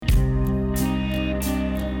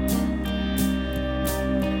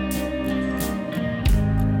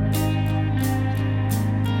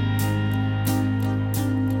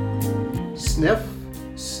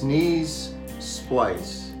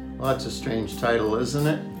Splice. Well, that's a strange title, isn't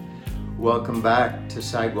it? Welcome back to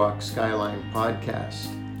Sidewalk Skyline Podcast.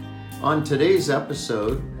 On today's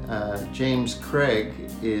episode, James Craig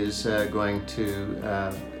is going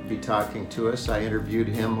to be talking to us. I interviewed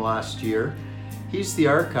him last year. He's the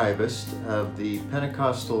archivist of the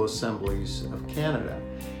Pentecostal Assemblies of Canada,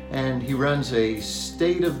 and he runs a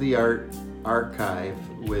state-of-the-art archive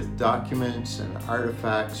with documents and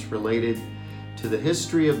artifacts related to the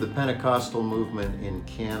history of the Pentecostal movement in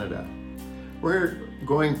Canada. We're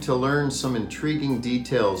going to learn some intriguing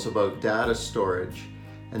details about data storage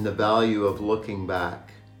and the value of looking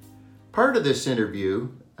back. Part of this interview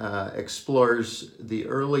explores the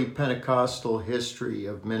early Pentecostal history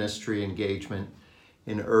of ministry engagement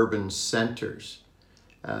in urban centers.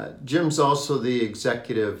 Jim's also the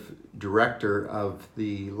executive director of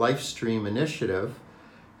the LifeStream Initiative,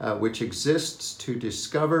 which exists to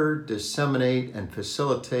discover, disseminate, and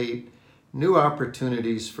facilitate new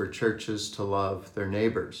opportunities for churches to love their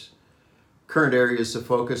neighbors. Current areas of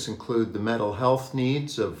focus include the mental health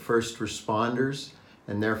needs of first responders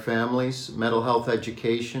and their families, mental health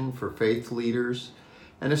education for faith leaders,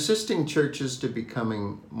 and assisting churches to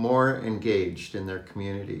becoming more engaged in their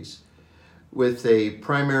communities. With a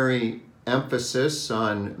primary emphasis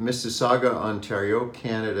on Mississauga, Ontario,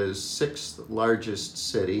 Canada's sixth largest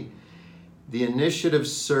city, the initiative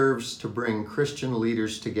serves to bring Christian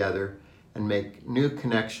leaders together and make new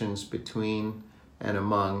connections between and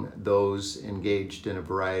among those engaged in a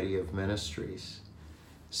variety of ministries.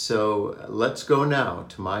 So let's go now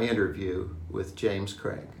to my interview with James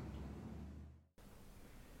Craig.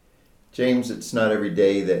 James, it's not every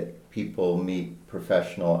day that people meet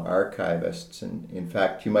professional archivists, and in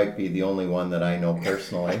fact, you might be the only one that I know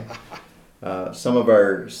personally. Some of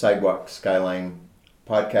our Sidewalk Skyline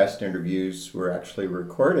podcast interviews were actually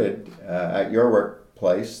recorded at your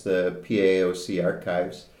workplace, the PAOC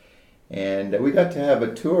Archives, and we got to have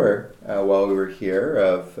a tour while we were here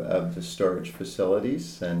of the storage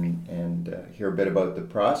facilities and hear a bit about the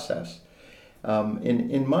process.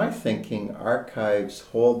 In my thinking, archives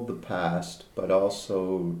hold the past, but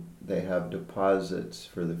also they have deposits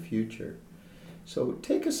for the future. So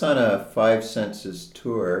take us on a Five Senses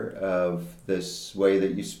tour of this way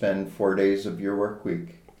that you spend 4 days of your work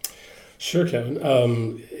week. Sure, Kevin.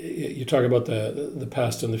 You talk about the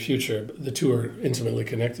past and the future. The two are intimately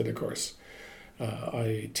connected, of course.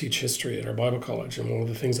 I teach history at our Bible college, and one of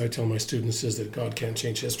the things I tell my students is that God can't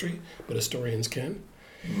change history, but historians can.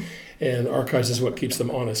 And archives is what keeps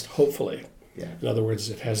them honest, hopefully. Yeah. In other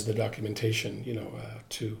words, it has the documentation,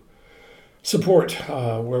 to support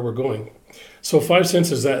where we're going. So Five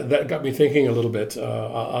Senses, that got me thinking a little bit.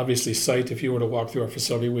 Obviously, site, if you were to walk through our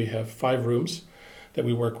facility, we have 5 rooms that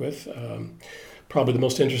we work with. Probably the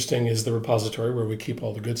most interesting is the repository where we keep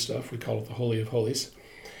all the good stuff. We call it the Holy of Holies.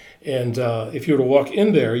 And if you were to walk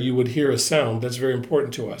in there, you would hear a sound that's very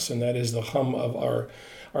important to us, and that is the hum of our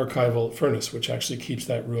archival furnace, which actually keeps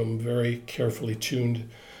that room very carefully tuned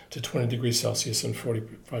to 20 degrees Celsius and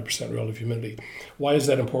 45% relative humidity. Why is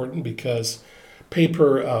that important? Because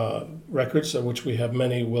paper records, of which we have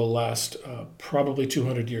many, will last probably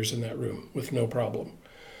 200 years in that room with no problem.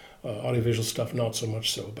 Audiovisual stuff, not so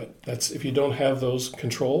much so. But that's if you don't have those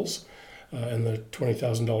controls and the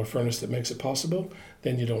 $20,000 furnace that makes it possible,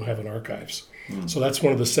 then you don't have an archives. So that's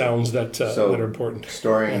one of the sounds that are important.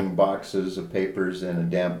 Storing boxes of papers in a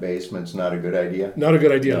damp basement's not a good idea? Not a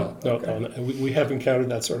good idea. No. Okay. No. We have encountered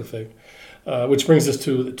that sort of thing, which brings us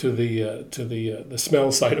to the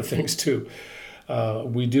smell side of things too.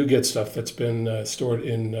 We do get stuff that's been stored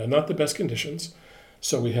in not the best conditions,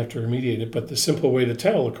 so we have to remediate it. But the simple way to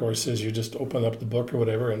tell, of course, is you just open up the book or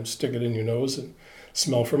whatever and stick it in your nose and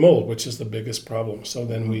smell for mold, which is the biggest problem. So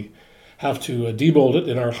then we have to demold it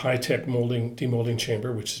in our high-tech demolding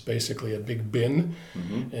chamber, which is basically a big bin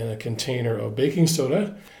and a container of baking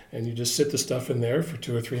soda, and you just sit the stuff in there for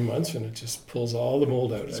 2 or 3 months, and it just pulls all the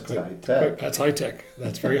mold out. That's high-tech.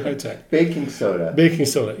 That's very high-tech. Baking soda.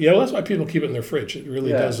 Yeah, well, that's why people keep it in their fridge. It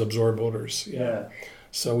really does absorb odors. Yeah.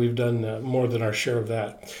 So we've done more than our share of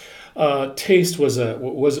that. Taste was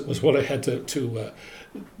what I had to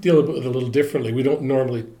deal with a little differently. We don't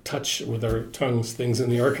normally touch with our tongues things in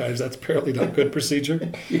the archives. That's apparently not good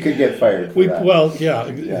procedure. You could get fired for that. Well,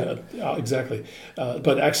 exactly.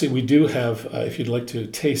 But actually we do have, if you'd like to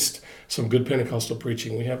taste some good Pentecostal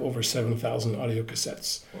preaching, we have over 7,000 audio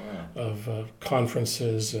cassettes of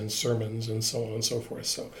conferences and sermons and so on and so forth.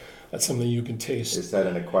 So That's something you can taste. Is that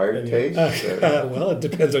an acquired And, taste? well, it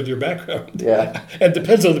depends on your background. Yeah. It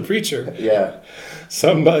depends on the preacher. Yeah.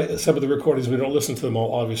 Some of the recordings, we don't listen to them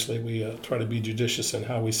all, obviously. We try to be judicious in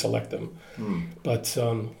how we select them. But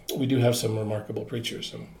we do have some remarkable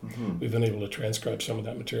preachers, and we've been able to transcribe some of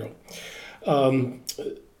that material.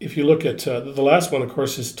 If you look at the last one, of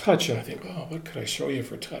course, is touch. And I think, oh, what could I show you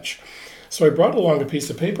for touch? So I brought along a piece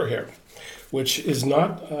of paper here, which is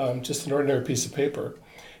not just an ordinary piece of paper.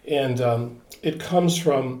 And it comes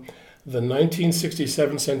from the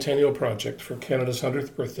 1967 Centennial Project for Canada's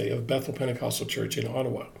 100th birthday of Bethel Pentecostal Church in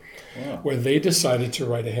Ottawa, where they decided to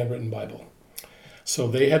write a handwritten Bible. So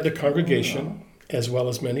they had the congregation, as well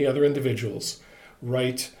as many other individuals,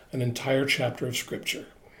 write an entire chapter of Scripture.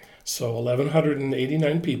 So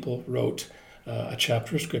 1,189 people wrote a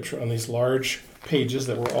chapter of Scripture on these large pages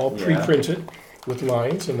that were all pre-printed with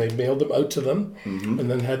lines, and they mailed them out to them, and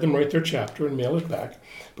then had them write their chapter and mail it back.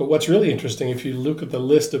 But what's really interesting, if you look at the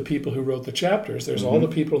list of people who wrote the chapters, there's all the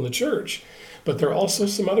people in the church, but there are also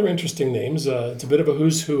some other interesting names. It's a bit of a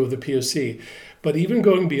who's who of the POC. But even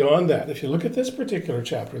going beyond that, if you look at this particular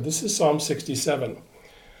chapter, this is Psalm 67.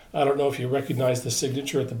 I don't know if you recognize the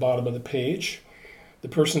signature at the bottom of the page. The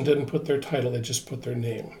person didn't put their title, they just put their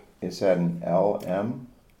name. Is that an LM?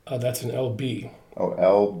 That's an LB. Oh,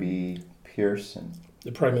 LB Pearson.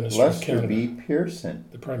 The Prime Minister of Canada. Lester B. Pearson.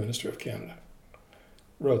 The Prime Minister of Canada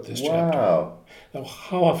wrote this Wow. chapter. Now,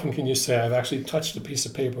 how often can you say, I've actually touched a piece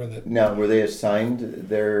of paper that... Now, were they assigned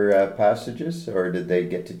their passages, or did they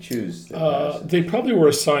get to choose the passage? They probably were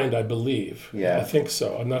assigned, I believe. Yeah. I think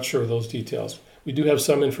so. I'm not sure of those details. We do have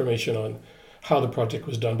some information on how the project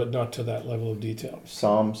was done, but not to that level of detail.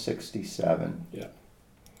 Psalm 67. Yeah.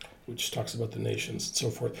 Which talks about the nations and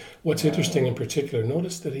so forth. What's interesting in particular,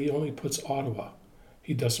 notice that he only puts Ottawa.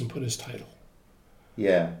 He doesn't put his title.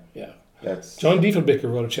 Yeah. Yeah. That's John Diefenbaker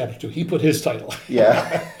wrote a chapter 2. He put his title.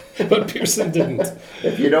 Yeah. But Pearson didn't.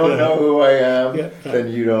 If you don't know who I am,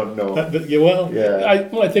 then you don't know.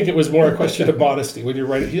 I think it was more a question of modesty. When you're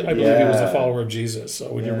writing, I believe he was a follower of Jesus.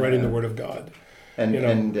 So when you're writing the Word of God, and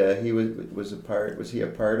he was he a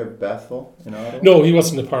part of Bethel in Ottawa? No, he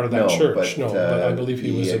wasn't a part of that church. But, but I believe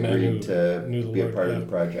he was a man who knew the be Lord. A part of the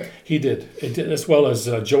project. He did. It did, as well as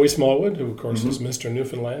Joey Smallwood, who of course is Mr.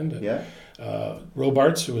 Newfoundland. Yeah.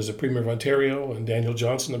 Robarts, who was the Premier of Ontario, and Daniel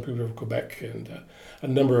Johnson, the Premier of Quebec, and a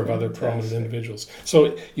number of other prominent individuals.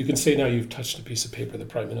 So you can say now you've touched a piece of paper the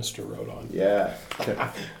Prime Minister wrote on. Yeah.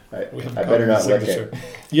 I I better not lick it.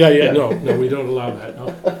 Yeah, no, we don't allow that. No,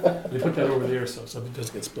 we put that over there so something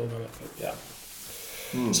doesn't get spilled on it. But yeah.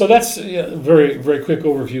 So that's a very, very quick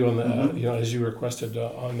overview on the, as you requested,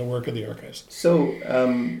 on the work of the archives. So,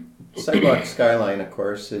 Sidewalk Skyline, of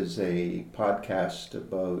course, is a podcast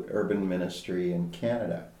about urban ministry in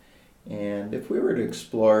Canada. And if we were to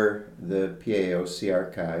explore the PAOC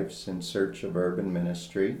archives in search of urban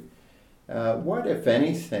ministry, what, if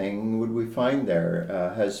anything, would we find there?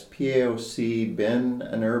 Has PAOC been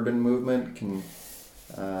an urban movement?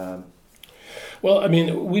 Well, I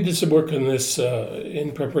mean, we did some work on this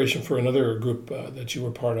in preparation for another group that you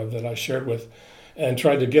were part of that I shared with, and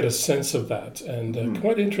tried to get a sense of that. And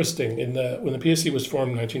quite interesting, when the PAC was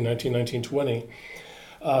formed in 1919, 1920,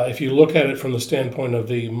 if you look at it from the standpoint of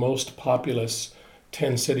the most populous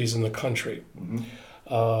 10 cities in the country,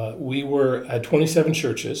 we were at 27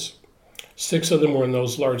 churches. 6 of them were in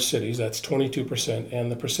those large cities, that's 22%,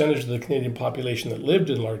 and the percentage of the Canadian population that lived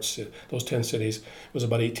in those 10 cities was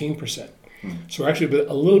about 18%. So we're actually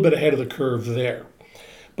a little bit ahead of the curve there.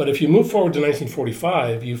 But if you move forward to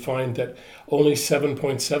 1945, you find that only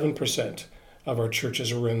 7.7% of our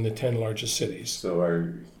churches were in the 10 largest cities. So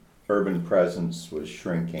our urban presence was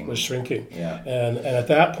shrinking. Yeah. And at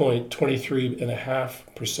that point,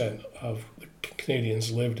 23.5% of the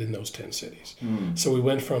Canadians lived in those 10 cities. So we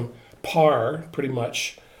went from par, pretty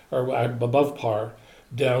much, or above par,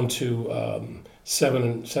 down to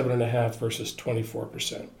 7.5 versus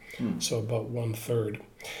 24%. So about 1/3.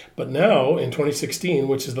 But now, in 2016,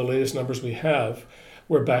 which is the latest numbers we have,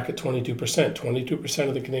 we're back at 22%. 22%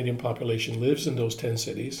 of the Canadian population lives in those 10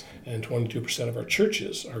 cities, and 22% of our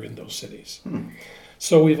churches are in those cities.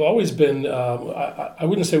 So we've always been, I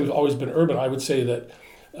wouldn't say we've always been urban. I would say that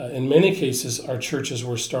in many cases, our churches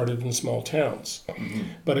were started in small towns.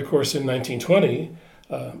 But of course, in 1920,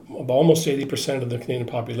 almost 80% of the Canadian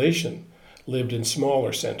population lived in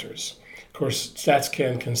smaller centers. Of course,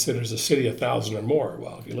 StatsCan considers a city 1,000 or more.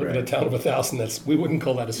 Well, if you look at a town of 1,000, we wouldn't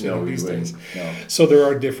call that a city these days. No. So there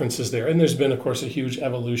are differences there. And there's been, of course, a huge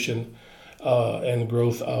evolution and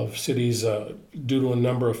growth of cities due to a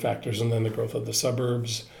number of factors, and then the growth of the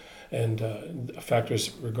suburbs and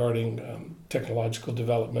factors regarding technological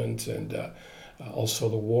development and also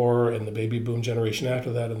the war and the baby boom generation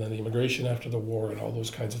after that, and then the immigration after the war, and all those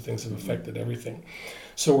kinds of things have affected everything.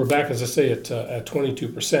 So we're back, as I say, at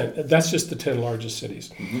 22%. That's just the 10 largest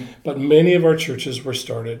cities. But many of our churches were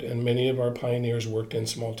started, and many of our pioneers worked in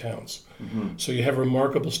small towns. So you have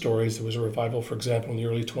remarkable stories. There was a revival, for example, in the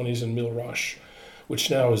early 20s in Millrosh, which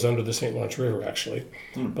now is under the St. Lawrence River, actually.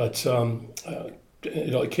 But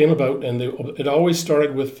it came about, and it always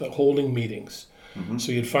started with holding meetings.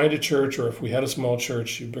 So you'd find a church, or if we had a small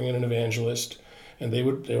church, you'd bring in an evangelist, and they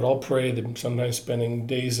would all pray. They'd sometimes spending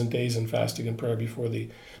days and days in fasting and prayer before the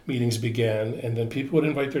meetings began. And then people would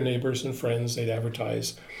invite their neighbors and friends. They'd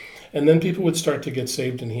advertise, and then people would start to get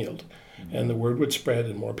saved and healed, and the word would spread,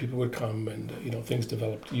 and more people would come, and things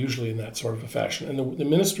developed usually in that sort of a fashion. And the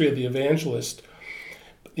ministry of the evangelist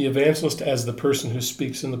as the person who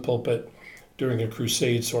speaks in the pulpit during a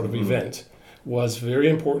crusade sort of event, was very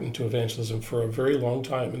important to evangelism for a very long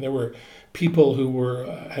time. And there were people who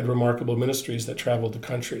had remarkable ministries that traveled the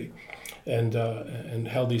country and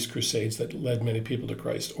held these crusades that led many people to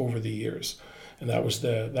Christ over the years. And that was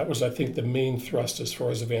I think the main thrust as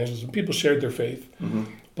far as evangelism. People shared their faith,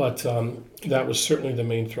 but that was certainly the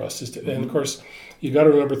main thrust. And of course, you got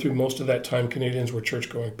to remember, through most of that time, Canadians were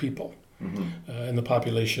church-going people, and the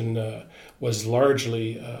population was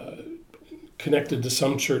largely connected to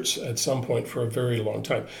some church at some point for a very long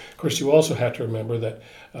time. Of course, you also have to remember that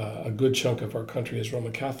a good chunk of our country is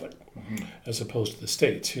Roman Catholic, as opposed to the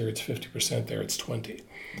States. Here it's 50%, there it's 20%.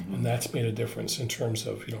 And that's made a difference in terms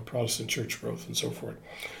of Protestant church growth and so forth.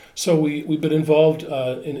 So we've been involved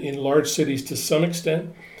in large cities to some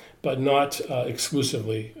extent, but not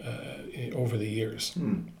exclusively over the years.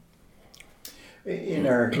 In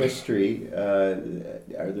our history, are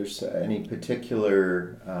there any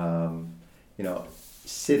particular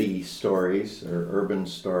city stories or urban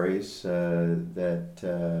stories that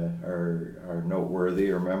are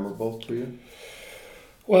noteworthy or memorable to you?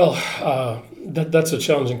 Well, that's a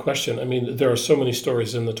challenging question. I mean, there are so many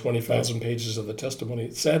stories in the 20,000 pages of the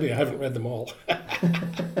testimony. Sadly, I haven't read them all.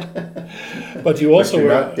 But you also but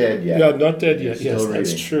you're not dead yet. Yeah, not dead You're yet. Yes, still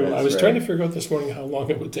that's reading. true. That's I was right. trying to figure out this morning how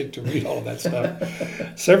long it would take to read all of that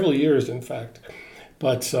stuff. Several years, in fact.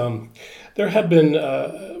 But there have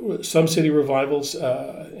been some city revivals.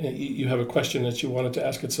 You have a question that you wanted to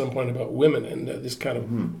ask at some point about women, and this kind of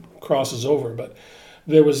crosses over. But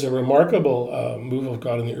there was a remarkable move of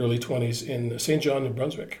God in the early 20s in St. John, New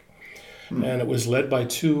Brunswick. And it was led by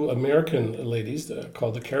two American ladies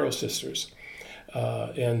called the Carroll sisters.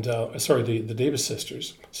 The Davis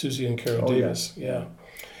sisters, Susie and Carol Davis. Yeah.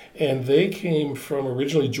 And they came from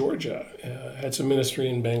originally Georgia, had some ministry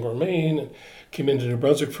in Bangor, Maine, came into New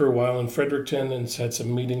Brunswick for a while in Fredericton, and had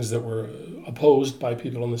some meetings that were opposed by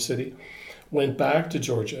people in the city. Went back to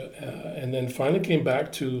Georgia, and then finally came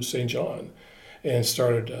back to St. John and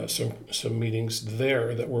started some meetings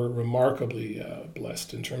there that were remarkably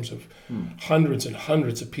blessed in terms of hundreds and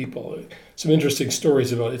hundreds of people. Some interesting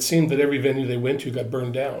stories about it. It seemed that every venue they went to got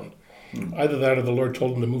burned down. Either that or the Lord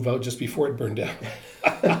told them to move out just before it burned down.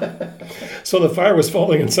 So the fire was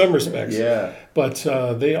falling in some respects. Yeah. But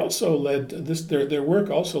they also led their work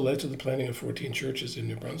also led to the planting of 14 churches in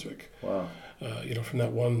New Brunswick. Wow. From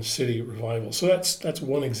that one city revival. So that's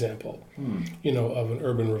one example, of an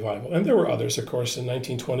urban revival. And there were others, of course. In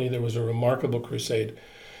 1920, there was a remarkable crusade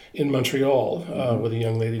in Montreal with a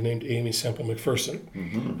young lady named Amy Semple McPherson,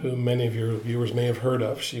 who many of your viewers may have heard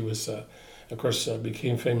of. She was, of course,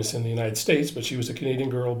 became famous in the United States, but she was a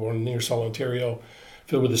Canadian girl born in Nearsall, Ontario,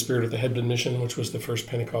 filled with the spirit of the Hebden Mission, which was the first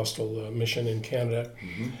Pentecostal mission in Canada.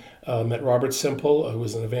 Met Robert Semple, who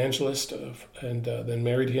was an evangelist, and then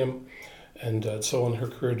married him. And so on, her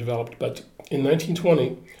career developed. But in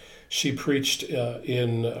 1920, she preached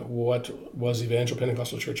in what was Evangel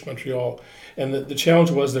Pentecostal Church Montreal. And the challenge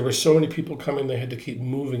was there were so many people coming, they had to keep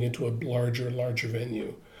moving into a larger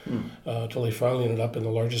venue till they finally ended up in the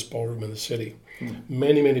largest ballroom in the city.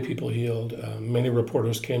 Many, many people healed. Many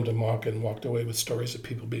reporters came to mock and walked away with stories of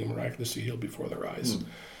people being miraculously healed before their eyes.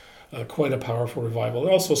 Quite a powerful revival. And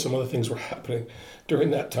also some other things were happening during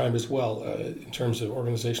that time as well, in terms of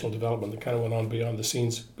organizational development that kind of went on behind the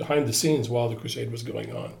scenes while the crusade was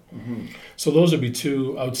going on. So those would be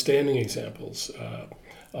two outstanding examples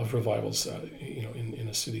of revivals, in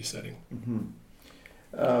a city setting.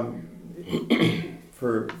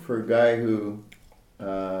 For a guy who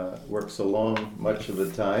works alone much of the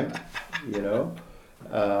time,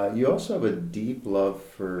 you also have a deep love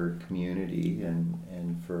for community and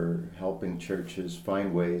for helping churches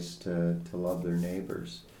find ways to love their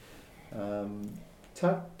neighbors.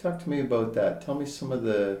 Talk to me about that. Tell me some of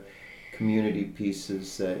the community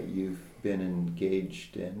pieces that you've been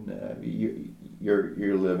engaged in?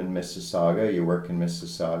 You live in Mississauga. You work in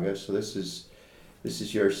Mississauga. So this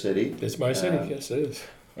is your city. It's my city. Yes, it is.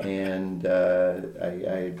 And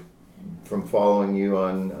I from following you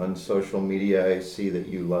on social media, I see that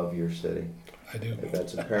you love your city. I do.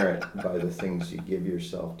 That's apparent by the things you give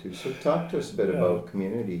yourself to. So talk to us a bit about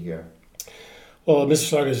community here. Well,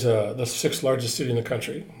 Mississauga is the sixth largest city in the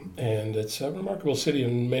country, and it's a remarkable city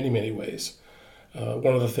in many, many ways.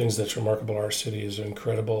 One of the things that's remarkable in our city is the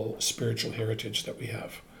incredible spiritual heritage that we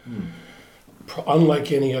have.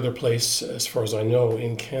 Unlike any other place, as far as I know,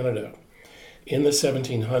 in Canada, in the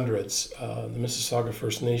 1700s, the Mississauga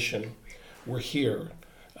First Nation were here,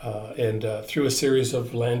 and through a series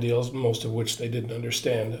of land deals, most of which they didn't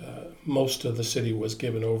understand, most of the city was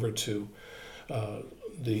given over to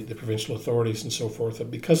the provincial authorities and so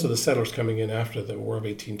forth, because of the settlers coming in after the War of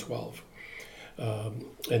 1812,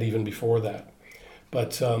 and even before that.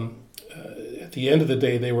 But at the end of the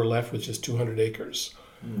day, they were left with just 200 acres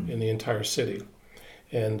in the entire city.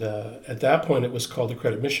 And at that point, it was called the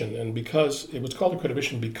Credit Mission. And because it was called the Credit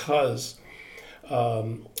Mission because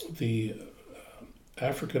the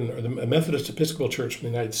the Methodist Episcopal Church from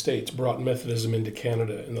the United States brought Methodism into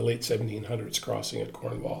Canada in the late 1700s, crossing at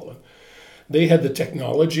Cornwall. And they had the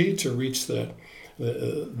technology to reach the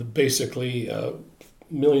basically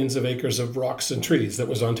millions of acres of rocks and trees that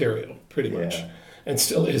was Ontario, pretty much, and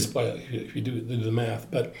still is, if you do the math.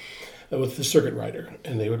 But with the circuit rider,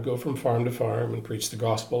 and they would go from farm to farm and preach the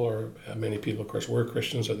gospel, or many people, of course, were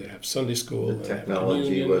Christians, or they'd have Sunday school. The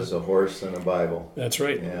technology was a horse and a Bible. That's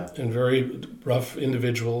right. Yeah. And very rough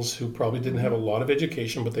individuals who probably didn't have a lot of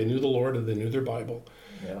education, but they knew the Lord and they knew their Bible,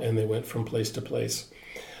 and they went from place to place.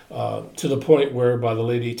 To the point where by the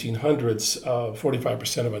late 1800s,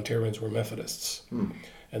 45% of Ontarians were Methodists.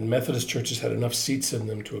 And Methodist churches had enough seats in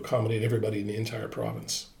them to accommodate everybody in the entire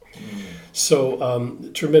province.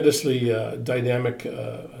 So tremendously dynamic,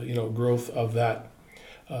 growth of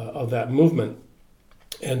that movement.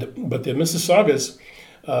 But the Mississaugas,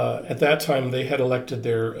 at that time, they had elected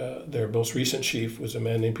their most recent chief was a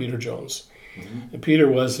man named Peter Jones. And Peter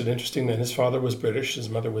was an interesting man. His father was British, his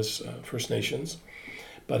mother was First Nations,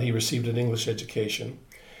 but he received an English education.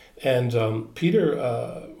 And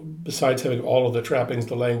Peter, besides having all of the trappings,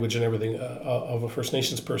 the language and everything of a First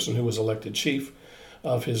Nations person who was elected chief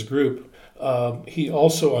of his group, he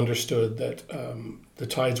also understood that the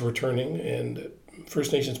tides were turning and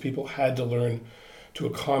First Nations people had to learn to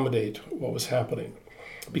accommodate what was happening.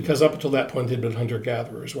 Because up until that point, they'd been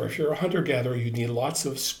hunter-gatherers, where if you're a hunter-gatherer, you need lots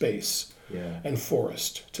of space and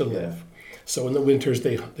forest to live. So in the winters,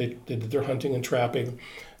 they did their hunting and trapping.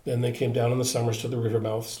 Then they came down in the summers to the river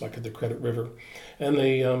mouths, like at the Credit River. And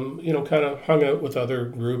they, kind of hung out with other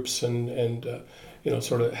groups and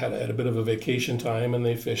sort of had a bit of a vacation time, and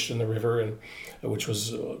they fished in the river, and which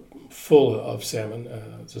was full of salmon.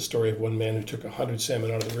 It's a story of one man who took 100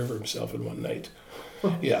 salmon out of the river himself in one night.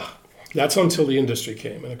 That's until the industry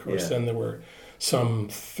came. And of course, then there were some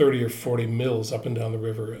 30 or 40 mills up and down the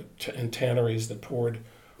river and tanneries that poured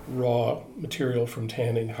raw material from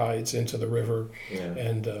tanning hides into the river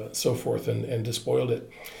and so forth and despoiled it.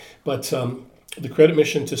 But the Credit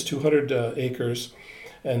Mission, just 200 acres,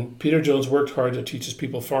 and Peter Jones worked hard to teach his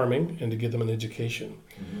people farming and to give them an education.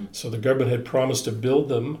 So the government had promised to build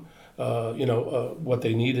them, what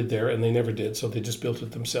they needed there, and they never did, so they just built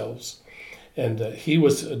it themselves. And he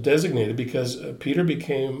was designated because Peter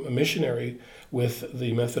became a missionary with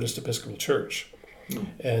the Methodist Episcopal Church.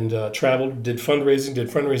 And traveled, did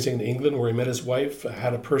fundraising in England, where he met his wife,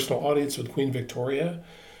 had a personal audience with Queen Victoria,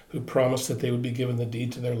 who promised that they would be given the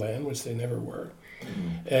deed to their land, which they never were.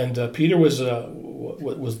 And Peter was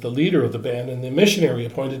the leader of the band, and the missionary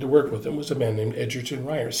appointed to work with him was a man named Edgerton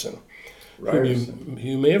Ryerson. Who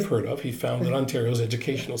you may have heard of. He founded Ontario's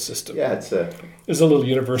educational system. There's a little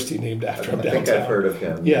university named after him downtown. I think I've heard of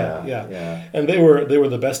him. Yeah. And they were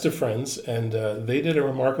the best of friends, and they did a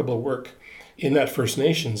remarkable work in that First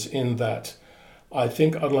Nations, in that I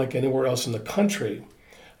think unlike anywhere else in the country,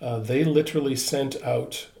 they literally sent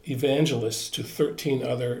out evangelists to 13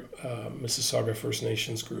 other Mississauga First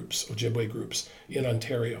Nations groups, Ojibwe groups, in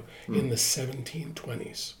Ontario in the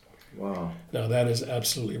 1720s. Wow. Now that is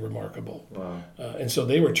absolutely remarkable. Wow. And so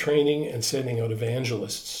they were training and sending out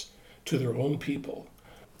evangelists to their own people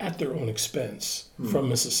at their own expense from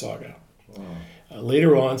Mississauga. Wow.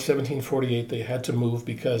 Later on, 1748, they had to move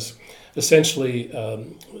because essentially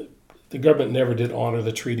the government never did honor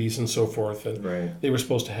the treaties and so forth. And Right. they were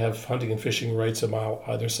supposed to have hunting and fishing rights a mile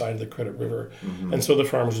either side of the Credit River. Mm-hmm. And so the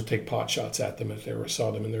farmers would take pot shots at them if they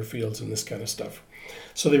saw them in their fields and this kind of stuff.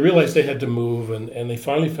 So they realized they had to move, and they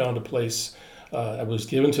finally found a place that was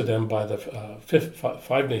given to them by the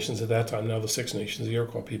five nations at that time, now the Six Nations, the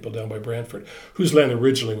Iroquois people down by Brantford, whose land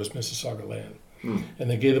originally was Mississauga land. And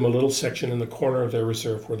they gave them a little section in the corner of their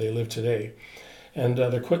reserve where they live today. And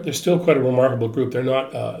they're still quite a remarkable group.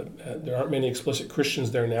 There aren't many explicit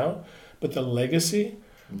Christians there now, but the legacy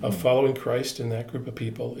of following Christ in that group of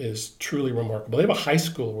people is truly remarkable. They have a high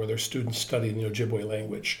school where their students study the Ojibwe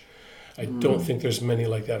language. I don't think there's many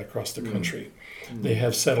like that across the country. They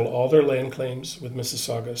have settled all their land claims with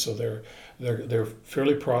Mississauga, so they're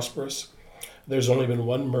fairly prosperous. There's only been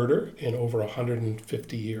one murder in over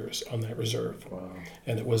 150 years on that reserve. Wow.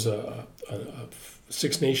 And it was a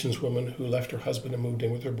Six Nations woman who left her husband and moved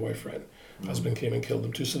in with her boyfriend. Husband came and killed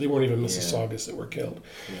them too, so they weren't even Mississaugas that were killed.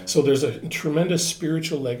 Yeah. So there's a tremendous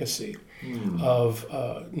spiritual legacy of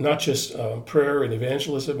not just prayer and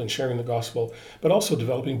evangelism and sharing the gospel, but also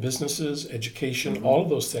developing businesses, education, all of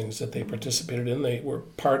those things that they participated in. They were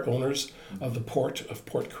part owners of the port of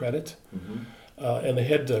Port Credit. And they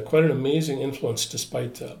had quite an amazing influence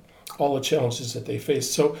despite all the challenges that they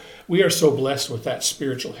faced. So we are so blessed with that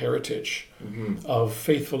spiritual heritage of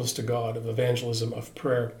faithfulness to God, of evangelism, of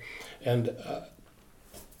prayer. And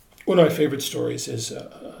one of my favorite stories is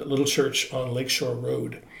a little church on Lakeshore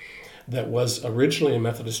Road that was originally a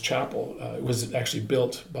Methodist chapel. It was actually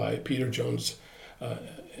built by Peter Jones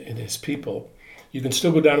and his people. You can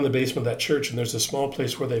still go down in the basement of that church, and there's a small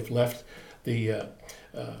place where they've left the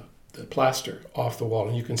plaster off the wall,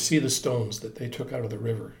 and you can see the stones that they took out of the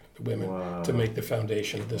river, the women, to make the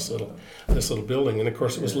foundation of this little building. And of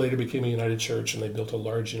course, it was later became a United Church, and they built a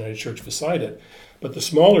large United Church beside it. But the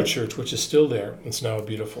smaller church, which is still there, it's now a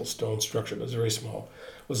beautiful stone structure, but it's very small,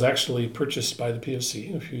 was actually purchased by the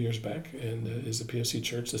POC a few years back, and is the POC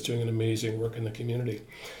church that's doing an amazing work in the community.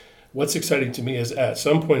 What's exciting to me is at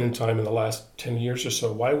some point in time in the last 10 years or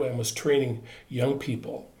so, YWAM was training young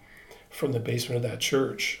people from the basement of that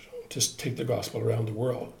church to take the gospel around the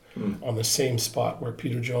world on the same spot where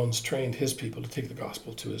Peter Jones trained his people to take the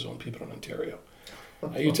gospel to his own people in Ontario.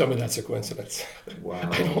 You tell me that's a coincidence. Wow.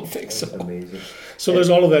 I don't think so. That's amazing. So there's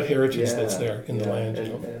all of that heritage that's there in the land.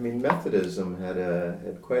 And, I mean, Methodism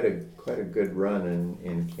had quite a good run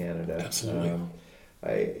in Canada. Absolutely.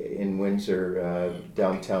 In Windsor,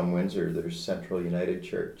 downtown Windsor, there's Central United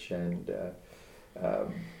Church, and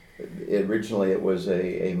originally it was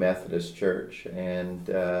a Methodist church, and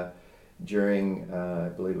during, I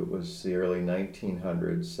believe it was the early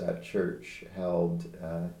 1900s, that church held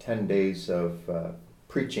 10 days of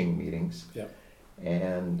preaching meetings,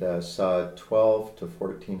 and saw 12 to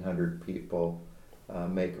 1,400 people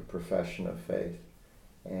make a profession of faith,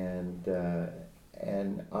 and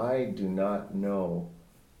I do not know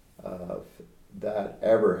of that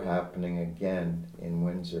ever happening again in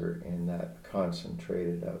Windsor in that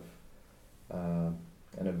concentrated of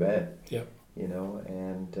an event. Yeah. You know,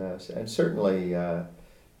 and certainly,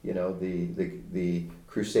 you know, the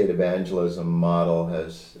crusade evangelism model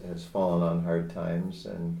has fallen on hard times,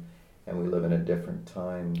 and we live in a different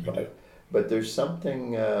time. But there's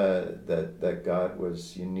something that God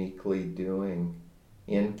was uniquely doing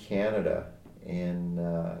in Canada in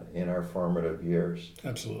our formative years.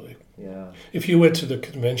 Absolutely. Yeah. If you went to the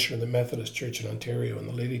convention of the Methodist Church in Ontario in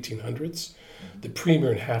the late 1800s, the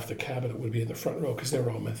premier and half the cabinet would be in the front row because they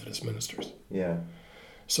were all Methodist ministers. Yeah.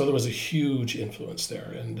 So there was a huge influence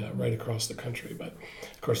there, and right across the country. But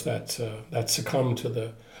of course, that succumbed to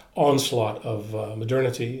the onslaught of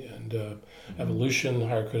modernity and evolution,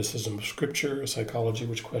 higher criticism of Scripture, psychology,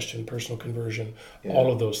 which questioned personal conversion,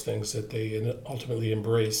 all of those things that they ultimately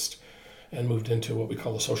embraced and moved into what we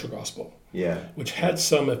call the social gospel. Yeah. Which had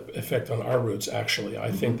some effect on our roots, actually. I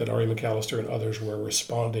think that R.E. McAllister and others were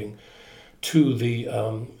responding to the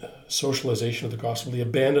socialization of the gospel, the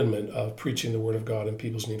abandonment of preaching the word of God and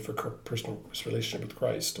people's need for personal relationship with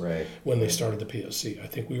Christ when they started the POC. I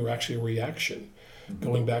think we were actually a reaction,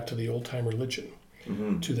 going back to the old-time religion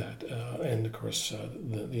to that. And, of course,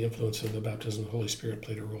 the influence of the baptism of the Holy Spirit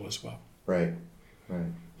played a role as well. Right.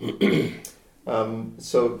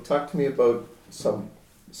 So talk to me about some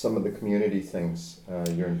of the community things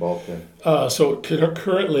you're involved in. So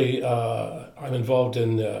currently, I'm involved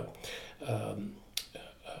in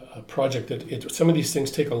a project that some of these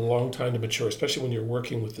things take a long time to mature, especially when you're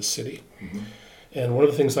working with the city. And one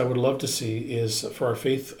of the things I would love to see is for our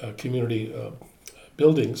faith community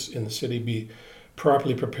buildings in the city be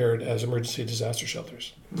properly prepared as emergency disaster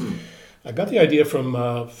shelters. I got the idea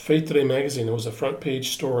from Faith Today magazine. There was a front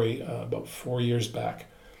page story about 4 years back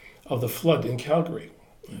of the flood in Calgary.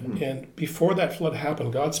 Mm-hmm. And before that flood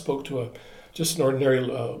happened, God spoke to just an ordinary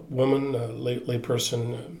woman, a lay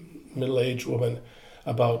person, middle-aged woman,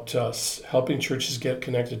 about helping churches get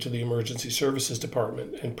connected to the emergency services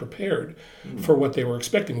department and prepared for what they were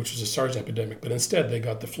expecting, which was a SARS epidemic. But instead, they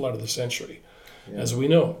got the flood of the century, as we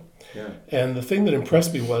know. Yeah. And the thing that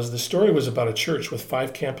impressed me was the story was about a church with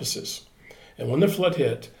 5 campuses. And when the flood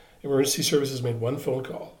hit, emergency services made one phone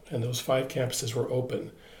call, and those 5 campuses were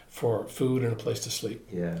open for food and a place to sleep.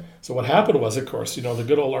 Yeah. So what happened was, of course, the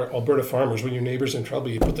good old Alberta farmers, when your neighbor's in trouble,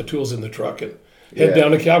 you put the tools in the truck and head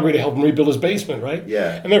down to Calgary to help him rebuild his basement, right?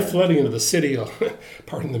 Yeah. And they're flooding into the city,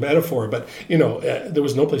 pardon the metaphor, but, there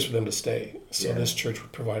was no place for them to stay. So this church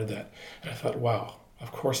provided that. And I thought, wow,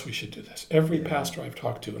 of course we should do this. Every pastor I've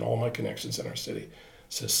talked to and all my connections in our city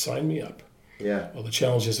says, sign me up. Yeah. Well, the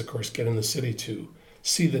challenge is, of course, getting the city to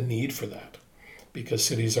see the need for that, because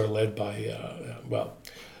cities are led by,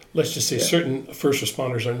 let's just say certain first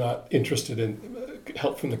responders are not interested in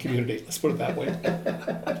help from the community. Let's put it that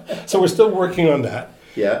way. So we're still working on that.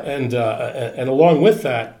 Yeah. And along with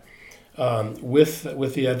that,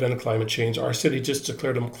 with the advent of climate change, our city just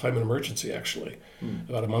declared a climate emergency actually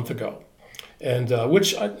about a month ago, and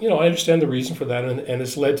which I understand the reason for that, and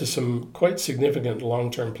it's led to some quite significant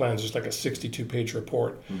long-term plans. There's like a 62-page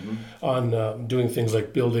report on doing things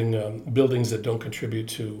like building buildings that don't contribute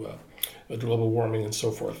to global warming and so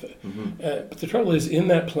forth. But the trouble is, in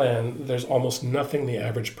that plan, there's almost nothing the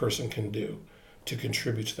average person can do to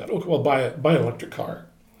contribute to that. Okay, well, buy an electric car.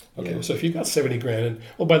 Okay, so if you've got 70 grand,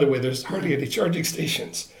 and by the way, there's hardly any charging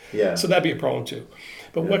stations. Yeah. So that'd be a problem too.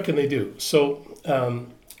 But what can they do? So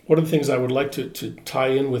one of the things I would like to tie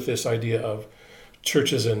in with this idea of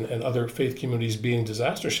churches and other faith communities being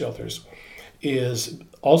disaster shelters is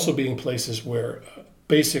also being places where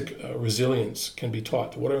basic resilience can be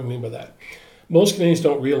taught. What do I mean by that? Most Canadians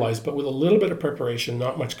don't realize, but with a little bit of preparation,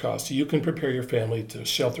 not much cost, you can prepare your family to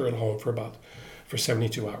shelter at home for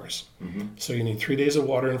 72 hours. So you need 3 days of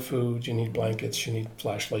water and food, you need blankets, you need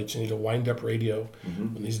flashlights, you need a wind-up radio,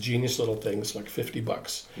 and these genius little things like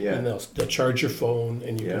 $50. Yeah. And they'll charge your phone,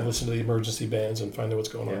 and you can listen to the emergency bands and find out what's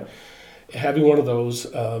going on. Having one of those,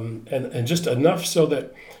 and just enough so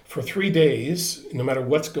that for 3 days, no matter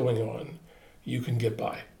what's going on, you can get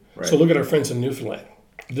by. Right. So look at our friends in Newfoundland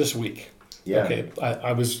this week. Yeah. Okay,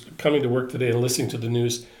 I was coming to work today and listening to the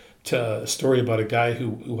news to a story about a guy who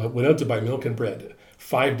went out to buy milk and bread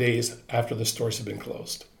 5 days after the stores had been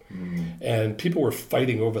closed. And people were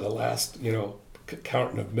fighting over the last,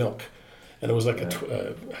 carton of milk. And it was like a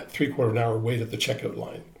 3/4 of an hour wait at the checkout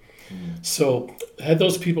line. So had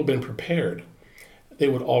those people been prepared, they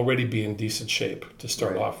would already be in decent shape to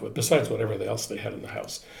start off with, besides whatever else they had in the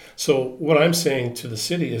house. So what I'm saying to the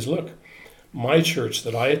city is, look, my church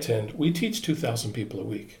that I attend, we teach 2,000 people a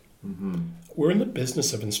week. We're in the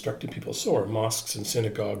business of instructing people. So are mosques and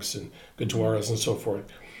synagogues and gurdwaras and so forth.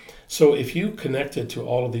 So if you connected to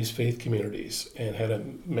all of these faith communities and had a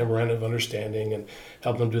memorandum of understanding and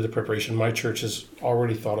helped them do the preparation, my church has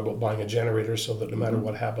already thought about buying a generator so that no matter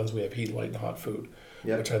what happens, we have heat, light, and hot food,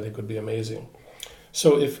 which I think would be amazing.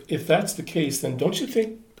 So if that's the case, then don't you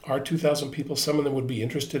think our 2,000 people, some of them would be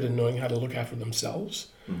interested in knowing how to look after themselves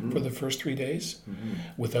for the first 3 days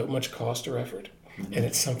without much cost or effort? And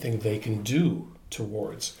it's something they can do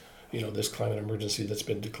towards, this climate emergency that's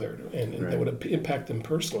been declared, and that would impact them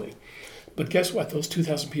personally. But guess what? Those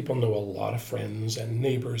 2,000 people know a lot of friends and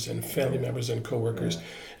neighbors and family members and coworkers.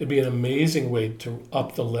 It'd be an amazing way to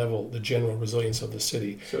up the level, the general resilience of the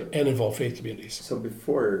city, and involve faith communities. So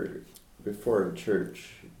before a church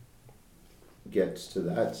gets to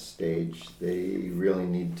that stage, they really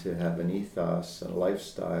need to have an ethos, a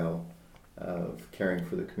lifestyle of caring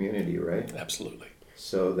for the community, right? Absolutely.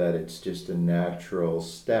 So that it's just a natural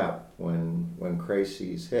step when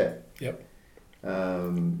crises hit. Yep.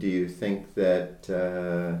 Do you think that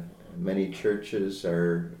many churches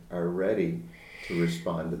are ready to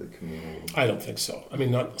respond to the community? I don't think so. I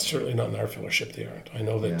mean, certainly not in our fellowship they aren't. I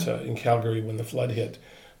know that in Calgary, when the flood hit,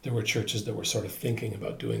 there were churches that were sort of thinking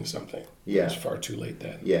about doing something. Yeah. It was far too late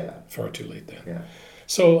then. Yeah. Far too late then. Yeah.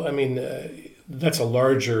 So, I mean, that's a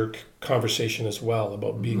larger conversation as well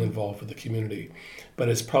about being involved with the community. But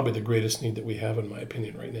it's probably the greatest need that we have, in my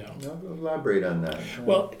opinion, right now. Elaborate on that.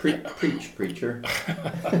 Well, preach, preacher.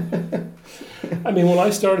 I mean, when I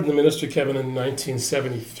started in the ministry, Kevin, in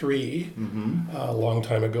 1973, a long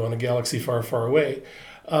time ago in a galaxy far, far away,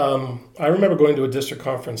 I remember going to a district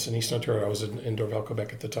conference in Eastern Ontario. I was in Dorval,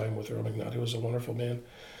 Quebec at the time with Earl McNutt, who was a wonderful man.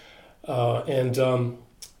 And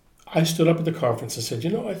I stood up at the conference and said,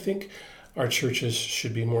 I think our churches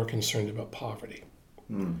should be more concerned about poverty.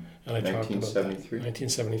 And I talked about that.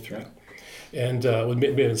 1973. Yeah. And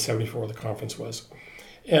maybe in 74 the conference was.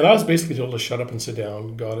 And I was basically told to shut up and sit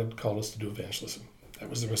down. God had called us to do evangelism. That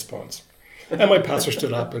was the response. And my pastor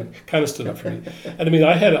stood up and kind of stood up for me. And I mean,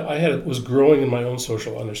 I was growing in my own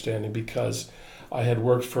social understanding because I had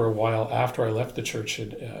worked for a while after I left the church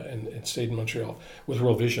and stayed in Montreal with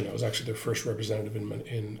World Vision. I was actually their first representative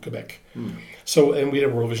in Quebec. So, and we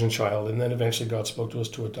had a World Vision child, and then eventually God spoke to us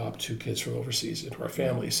to adopt 2 kids from overseas into our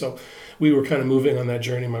family. So we were kind of moving on that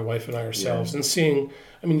journey, my wife and I ourselves, and seeing,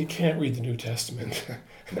 I mean, you can't read the New Testament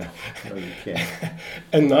no, you can't.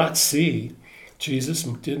 and not see Jesus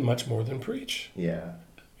did much more than preach. Yeah.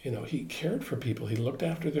 He cared for people. He looked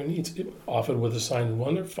after their needs, often with a sign and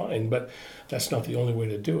wonder, fine, but that's not the only way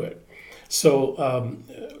to do it. So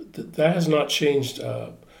that has not changed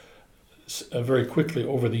very quickly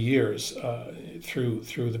over the years through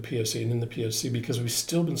the PFC and in the PFC, because we've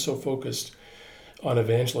still been so focused on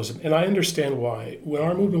evangelism. And I understand why. When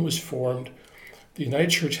our movement was formed, the United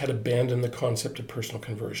Church had abandoned the concept of personal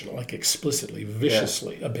conversion, like explicitly,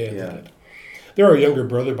 viciously abandoned it. They're our younger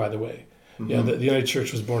brother, by the way. Yeah, the United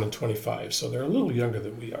Church was born in 25, so they're a little younger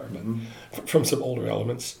than we are, but from some older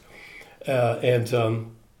elements.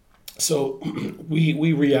 So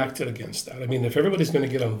we reacted against that. I mean, if everybody's going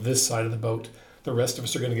to get on this side of the boat, the rest of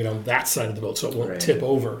us are going to get on that side of the boat, so it won't tip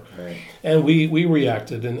over. Right. And we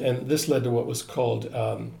reacted, and this led to what was called,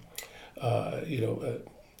 a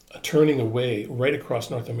turning away right across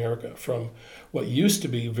North America from what used to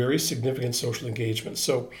be very significant social engagement.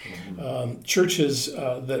 So churches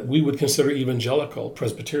that we would consider evangelical,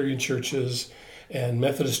 Presbyterian churches and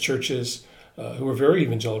Methodist churches, who were very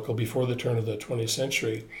evangelical before the turn of the 20th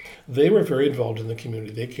century, they were very involved in the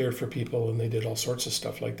community. They cared for people and they did all sorts of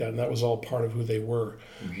stuff like that, and that was all part of who they were.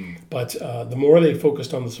 But the more they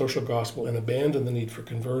focused on the social gospel and abandoned the need for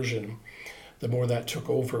conversion, the more that took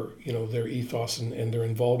over, their ethos and their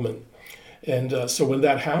involvement. And so when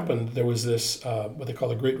that happened, there was this, what they call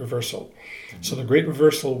the Great Reversal. So the Great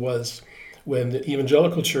Reversal was when the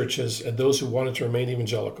evangelical churches and those who wanted to remain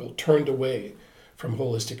evangelical turned away from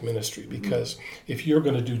holistic ministry, because if you're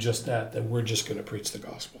going to do just that, then we're just going to preach the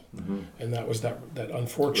gospel. And that was that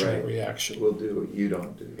unfortunate reaction. We'll do what you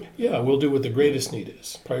don't do. Yeah, we'll do what the greatest need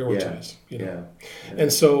is. Prioritize.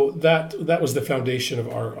 And so that was the foundation of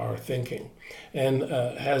our thinking, and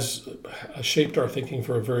has shaped our thinking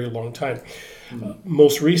for a very long time.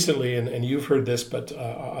 Most recently, and you've heard this, but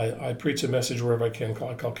I preach a message wherever I can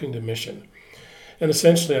called Kingdom Mission. And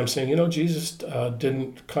essentially I'm saying, Jesus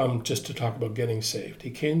didn't come just to talk about getting saved.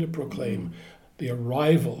 He came to proclaim the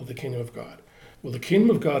arrival of the kingdom of God. Well, the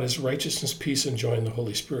kingdom of God is righteousness, peace, and joy in the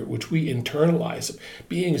Holy Spirit, which we internalize.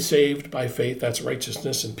 Being saved by faith, that's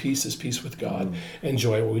righteousness, and peace is peace with God, and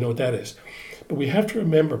joy, well, we know what that is. But we have to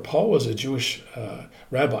remember, Paul was a Jewish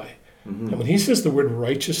rabbi. And when he says the word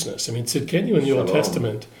righteousness, I mean, Tzidkenu in the Old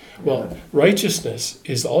Testament, righteousness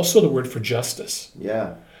is also the word for justice.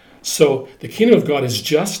 Yeah. So the kingdom of God is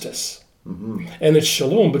justice, and it's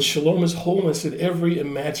shalom, but shalom is wholeness in every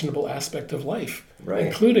imaginable aspect of life,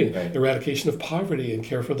 including eradication of poverty and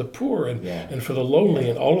care for the poor and for the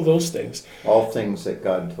lonely and all of those things. All things that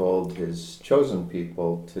God told his chosen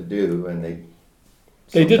people to do, and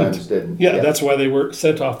they didn't. Yeah, that's why they were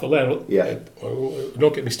sent off the land.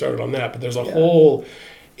 Don't get me started on that, but there's a whole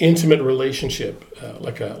intimate relationship,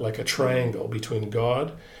 like a triangle between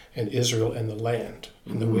God and Israel and the land.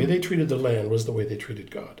 And the way they treated the land was the way they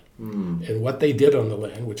treated God. And what they did on the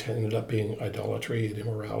land, which ended up being idolatry and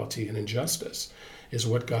immorality and injustice, is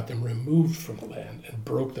what got them removed from the land and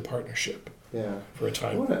broke the partnership for a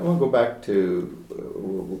time. I want to go back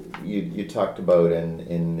to, you talked about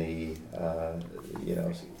in the,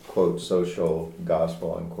 quote, social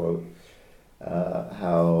gospel, unquote,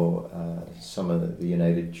 how some of the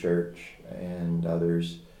United Church and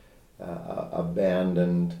others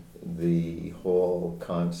abandoned the whole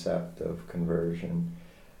concept of conversion.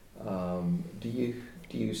 Do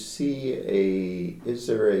you see is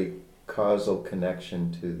there a causal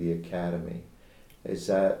connection to the academy? Is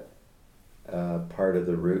that part of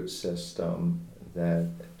the root system that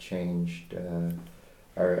changed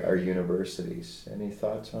our universities? Any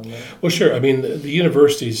thoughts on that? Well, sure. I mean, the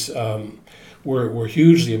universities were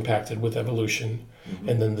hugely impacted with evolution.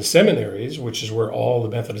 And then the seminaries, which is where all the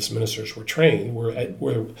Methodist ministers were trained,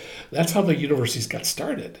 were that's how the universities got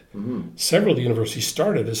started. Several of the universities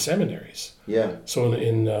started as seminaries. Yeah. So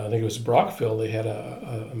in I think it was Brockville, they had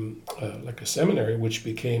a seminary which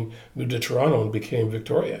moved to Toronto and became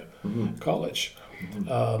Victoria College.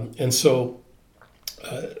 And so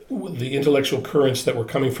the intellectual currents that were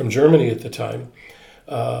coming from Germany at the time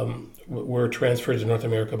were transferred to North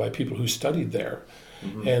America by people who studied there,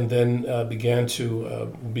 and then began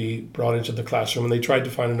to be brought into the classroom. And they tried to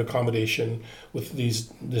find an accommodation with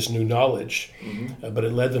this new knowledge, but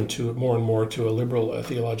it led them to more and more to a liberal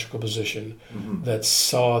theological position that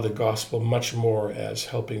saw the gospel much more as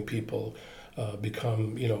helping people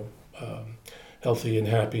become, healthy and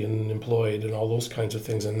happy and employed and all those kinds of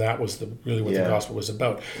things. And that was really what the gospel was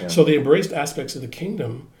about. Yeah. So they embraced aspects of the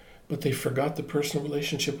kingdom, but they forgot the personal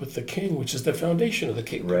relationship with the king, which is the foundation of the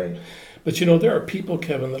kingdom. Right. But there are people,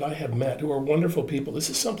 Kevin, that I have met who are wonderful people. This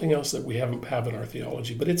is something else that we haven't have in our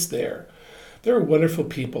theology, but it's there. There are wonderful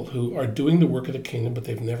people who are doing the work of the kingdom, but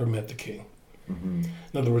they've never met the king. In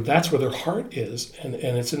other words, that's where their heart is, and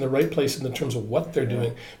it's in the right place in terms of what they're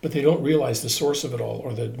doing, but they don't realize the source of it all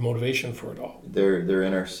or the motivation for it all. They're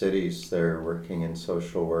in our cities. They're working in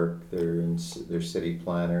social work. They're city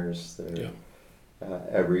planners. They're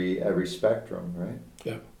every spectrum, right?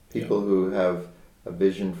 Yeah. People who have a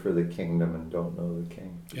vision for the kingdom and don't know the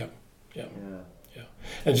king. Yeah.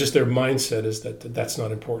 And just their mindset is that that's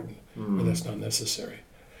not important or that's not necessary.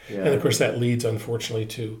 Yeah. And of course that leads, unfortunately,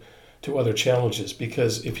 to other challenges,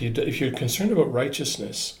 because if you're concerned about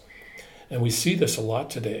righteousness, and we see this a lot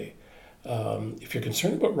today, if you're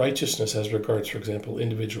concerned about righteousness as regards, for example,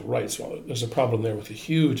 individual rights, well, there's a problem there with a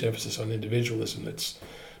huge emphasis on individualism that's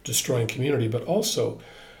destroying community. But also,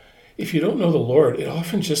 if you don't know the Lord, it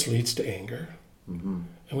often just leads to anger. And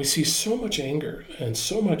we see so much anger and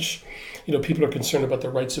so much, people are concerned about the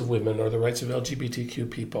rights of women or the rights of LGBTQ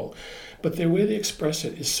people, but the way they express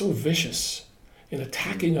it is so vicious in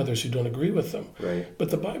attacking others who don't agree with them. Right. But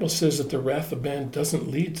the Bible says that the wrath of man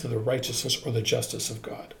doesn't lead to the righteousness or the justice of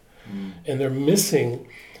God. And they're missing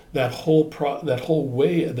that whole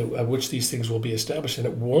way of which these things will be established, and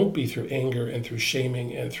it won't be through anger and through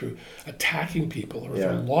shaming and through attacking people or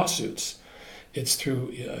through lawsuits. It's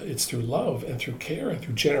through love and through care and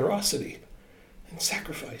through generosity and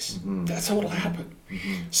sacrifice. That's how it'll happen.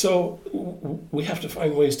 So we have to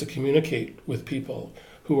find ways to communicate with people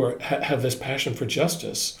who have this passion for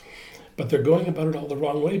justice, but they're going about it all the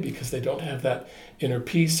wrong way because they don't have that inner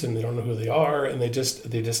peace and they don't know who they are, and they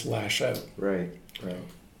just lash out. Right.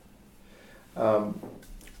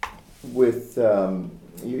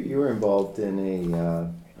 You were involved in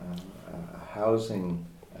a housing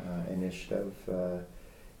initiative,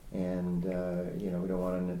 and we don't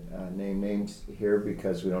want to name names here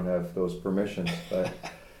because we don't have those permissions, but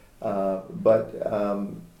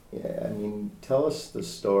tell us the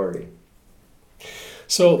story.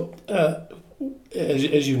 So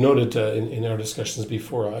as you noted in our discussions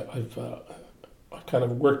before, I've kind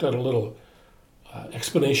of worked out a little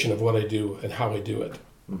explanation of what I do and how I do it.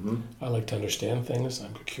 I like to understand things.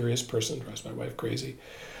 I'm a curious person, drives my wife crazy.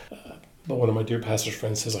 But one of my dear pastor's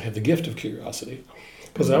friends says I have the gift of curiosity,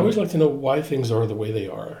 because I always like to know why things are the way they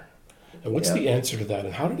are. And what's the answer to that?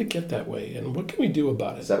 And how did it get that way? And what can we do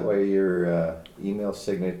about it? Is that why your email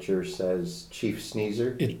signature says Chief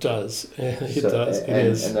Sneezer? It does. It does. It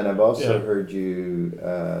is. And then I've also heard you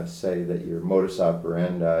say that your modus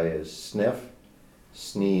operandi is sniff,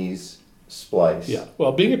 sneeze, splice. Yeah.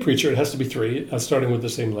 Well, being a preacher, it has to be three, starting with the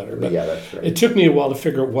same letter. But that's right. It took me a while to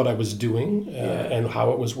figure out what I was doing and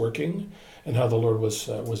how it was working and how the Lord was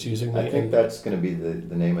using me. I think that's going to be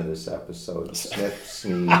the name of this episode: Sniff,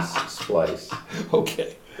 Sneeze, Splice.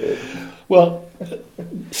 Okay. Well,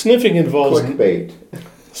 sniffing involves clickbait.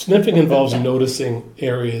 Sniffing involves noticing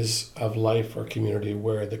areas of life or community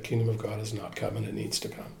where the kingdom of God has not come and it needs to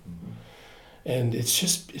come. And it's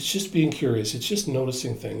just being curious. It's just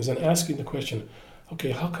noticing things and asking the question,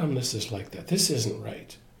 okay, how come this is like that? This isn't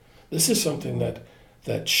right. This is something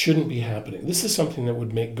that shouldn't be happening. This is something that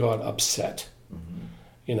would make God upset.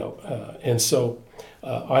 And so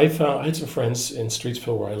I had some friends in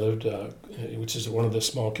Streetsville where I lived, which is one of the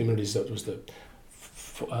small communities that was in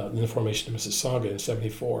the formation of Mississauga in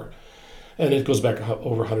 1974. And it goes back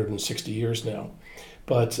over 160 years now.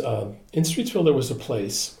 But in Streetsville there was a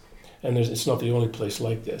place, and it's not the only place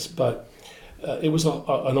like this, but it was an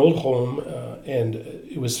old home, and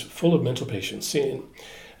it was full of mental patients.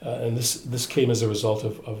 And this came as a result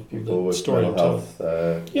of people the story I'm telling.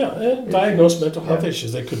 Issues. Diagnosed mental health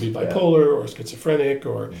issues. They could be bipolar or schizophrenic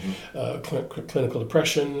or clinical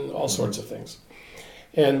depression, all sorts of things.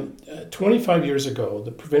 And 25 years ago,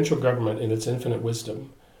 the provincial government, in its infinite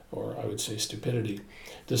wisdom, or I would say stupidity,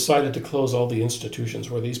 decided to close all the institutions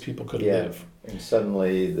where these people could live. And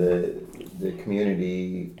suddenly the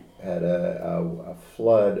community had a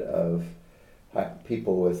flood of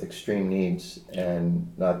people with extreme needs and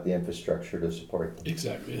not the infrastructure to support them.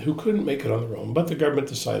 Exactly, who couldn't make it on their own. But the government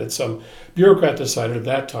decided, some bureaucrat decided at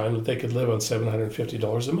that time that they could live on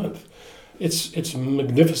 $750 a month. It's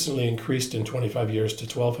magnificently increased in 25 years to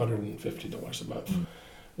 $1,250 a month. Mm.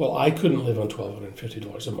 Well, I couldn't live on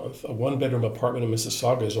 $1,250 a month. A one-bedroom apartment in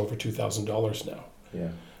Mississauga is over $2,000 now.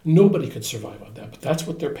 Yeah. Nobody could survive on that, but that's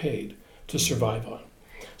what they're paid to survive on.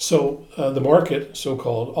 So the market,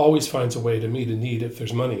 so-called, always finds a way to meet a need if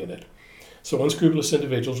there's money in it. So unscrupulous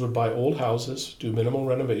individuals would buy old houses, do minimal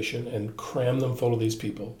renovation, and cram them full of these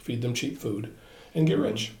people, feed them cheap food, and get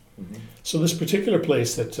rich. Mm-hmm. So this particular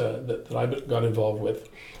place that I got involved with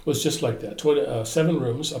was just like that. 7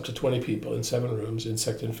 rooms, up to 20 people in 7 rooms,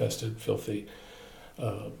 insect-infested, filthy,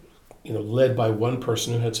 led by one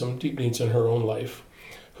person who had some deep needs in her own life,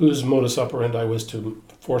 whose modus operandi was to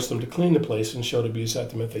force them to clean the place and showed abuse at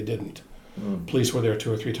them if they didn't. Mm. Police were there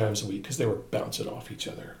 2 or 3 times a week because they were bouncing off each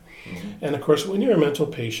other. Mm-hmm. And of course, when you're a mental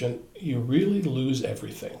patient, you really lose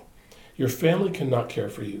everything. Your family cannot care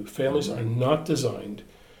for you. Families are not designed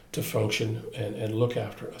to function and look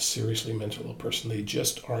after a seriously mentally ill person. They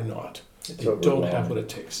just are not. They don't have what it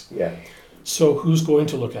takes. Yeah. So who's going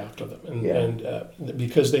to look after them? And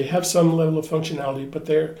because they have some level of functionality, but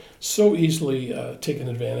they're so easily taken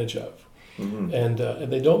advantage of. Mm-hmm.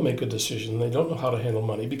 And they don't make a decision. They don't know how to handle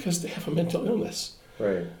money because they have a mental illness.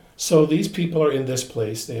 Right. So these people are in this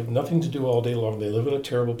place. They have nothing to do all day long. They live in a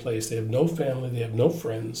terrible place. They have no family. They have no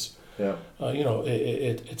friends. Yeah.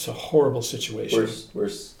 It's a horrible situation.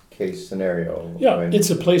 Worst case scenario. Yeah, it's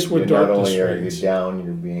a place where darkness not only are reigns. you down,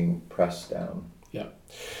 you're being pressed down. Yeah.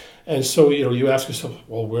 And so, you ask yourself,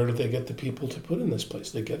 well, where do they get the people to put in this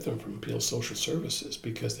place? They get them from Peel Social Services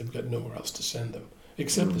because they've got nowhere else to send them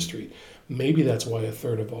except the street. Maybe that's why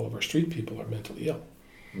 1/3 of all of our street people are mentally ill.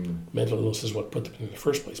 Mental illness is what put them in the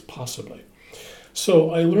first place, possibly.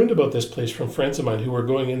 So I learned about this place from friends of mine who were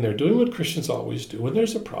going in there doing what Christians always do. When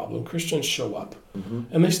there's a problem, Christians show up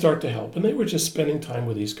and they start to help. And they were just spending time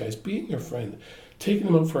with these guys, being their friend, taking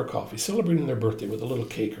them out for a coffee, celebrating their birthday with a little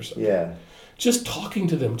cake or something. Yeah. Just talking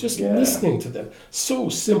to them, just listening to them. So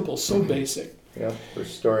simple, so basic. Yeah,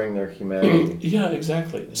 restoring their humanity. Yeah,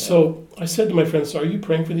 exactly. Yeah. So I said to my friends, are you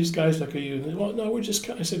praying for these guys? Like, are you? Well, no, I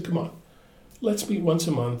said, come on. Let's meet once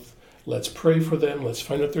a month. Let's pray for them. Let's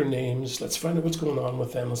find out their names. Let's find out what's going on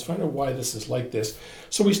with them. Let's find out why this is like this.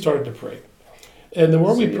 So we started to pray. And the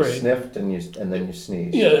more we prayed... you sniffed and then you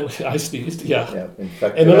sneezed. Yeah, I sneezed, yeah.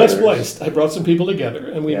 Infected and then others. I spliced. I brought some people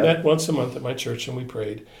together and we met once a month at my church and we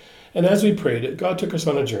prayed. And as we prayed, God took us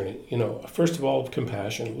on a journey. First of all,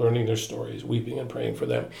 compassion, learning their stories, weeping and praying for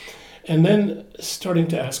them. And then starting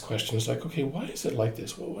to ask questions like, okay, why is it like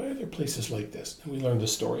this? Well, why are there places like this? And we learned the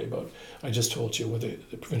story about, I just told you, what the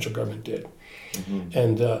provincial government did. Mm-hmm.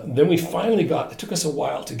 And then we finally it took us a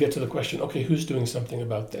while to get to the question, okay, who's doing something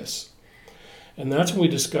about this? And that's when we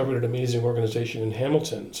discovered an amazing organization in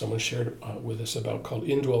Hamilton. Someone shared with us about called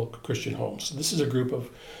Indwell Christian Homes. So this is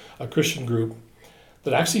a Christian group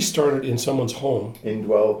that actually started in someone's home.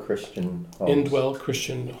 Indwell Christian Homes. Indwell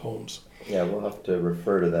Christian Homes. Yeah, we'll have to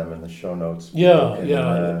refer to them in the show notes.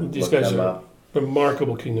 These guys are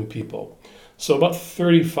remarkable kingdom people. So about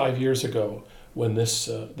 35 years ago, when this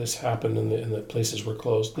happened and the places were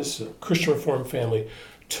closed, this Christian Reformed family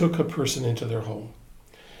took a person into their home.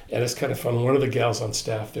 And it's kind of fun. One of the gals on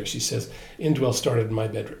staff there, she says, Indwell started in my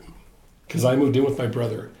bedroom because I moved in with my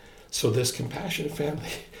brother. So this compassionate family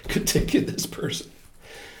could take in this person.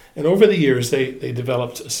 And over the years, they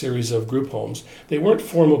developed a series of group homes. They weren't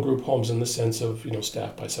formal group homes in the sense of,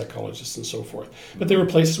 staffed by psychologists and so forth. But they were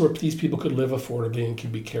places where these people could live affordably and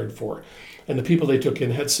could be cared for. And the people they took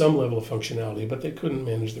in had some level of functionality, but they couldn't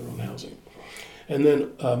manage their own housing. And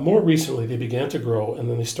then more recently, they began to grow, and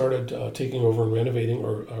then they started taking over and renovating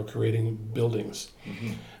or creating buildings.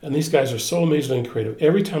 Mm-hmm. And these guys are so amazingly creative.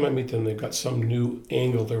 Every time I meet them, they've got some new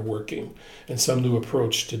angle they're working and some new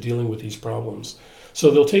approach to dealing with these problems. So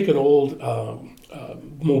they'll take an old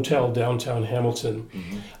motel downtown Hamilton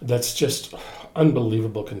that's just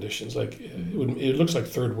unbelievable conditions. Like it looks like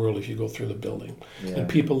third world if you go through the building. Yeah. And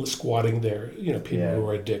people squatting there, people who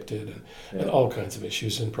are addicted and all kinds of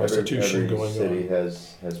issues and prostitution every going city on.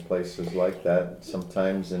 has places like that,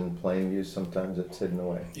 sometimes in plain view, sometimes it's hidden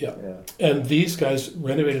away. Yeah. And these guys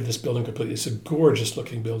renovated this building completely. It's a gorgeous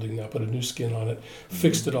looking building now, put a new skin on it,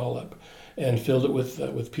 fixed it all up, and filled it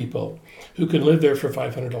with people who can live there for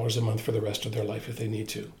 $500 a month for the rest of their life if they need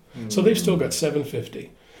to. So they've still got $750.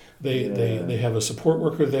 They have a support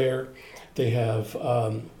worker there. They have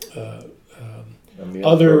a meal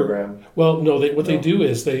other program. Well, no. What they do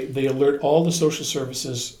is they alert all the social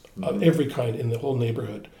services of every kind in the whole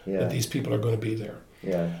neighborhood Yeah. that these people are going to be there.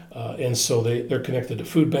 Yeah. And so they're connected to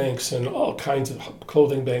food banks and all kinds of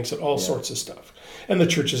clothing banks and all sorts of stuff. And the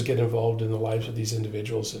churches get involved in the lives of these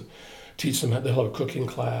individuals and teach them. They'll have a cooking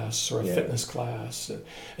class or a fitness class,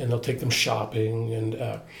 and they'll take them shopping.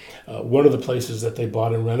 And one of the places that they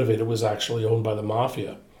bought and renovated was actually owned by the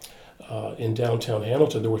mafia in downtown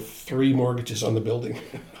Hamilton. There were 3 mortgages on the building.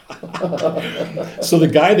 So the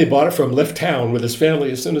guy they bought it from left town with his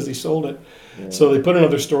family as soon as he sold it. Yeah. So they put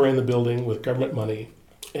another story in the building with government money,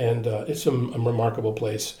 and it's a remarkable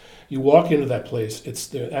place. You walk into that place,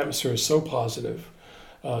 the atmosphere is so positive,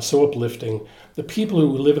 so uplifting. The people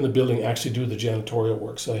who live in the building actually do the janitorial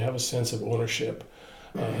work, so they have a sense of ownership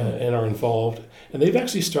and are involved. And they've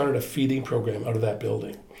actually started a feeding program out of that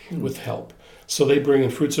building with help. So they bring in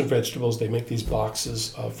fruits and vegetables. They make these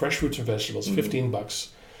boxes of fresh fruits and vegetables, $15.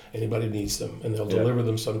 Anybody needs them, and they'll deliver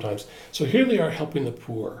them sometimes. So here they are helping the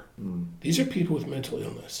poor. These are people with mental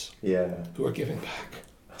illness who are giving back.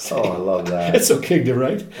 Oh, I love that. It's so kingdom,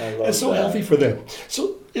 right? I love it's so that. healthy for them.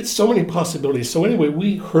 So it's so many possibilities. So anyway,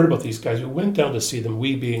 we heard about these guys. We went down to see them.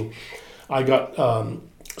 I got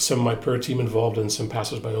some of my prayer team involved and some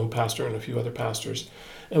pastors, my own pastor and a few other pastors.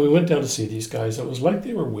 And we went down to see these guys. And it was like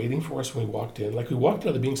they were waiting for us when we walked in. Like we walked out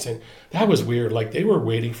of the meeting saying, that was weird. Like they were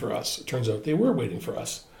waiting for us. It turns out they were waiting for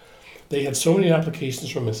us. They had so many applications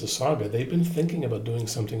from Mississauga. They've been thinking about doing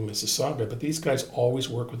something in Mississauga, but these guys always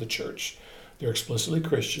work with the church. They're explicitly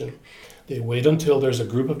Christian. They wait until there's a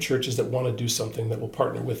group of churches that want to do something that will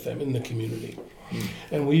partner with them in the community.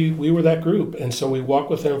 And we were that group. And so we walked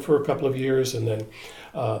with them for a couple of years, and then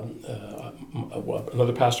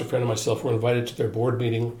another pastor friend and myself were invited to their board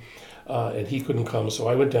meeting, and he couldn't come. So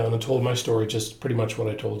I went down and told my story, just pretty much what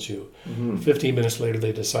I told you. 15 minutes later,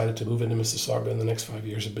 they decided to move into Mississauga in the next 5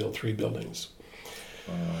 years and build 3 buildings.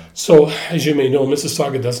 So, as you may know,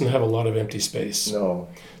 Mississauga doesn't have a lot of empty space. No.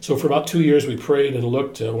 So for about 2 years, we prayed and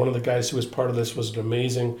looked. One of the guys who was part of this was an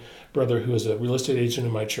amazing brother who is a real estate agent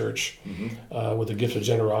in my church with a gift of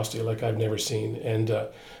generosity like I've never seen. And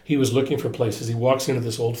he was looking for places. He walks into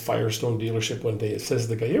this old Firestone dealership one day. It says to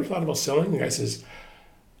the guy, you ever thought about selling? The guy says,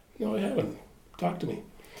 no, I haven't. Talk to me.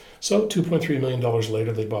 So $2.3 million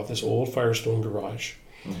later, they bought this old Firestone garage.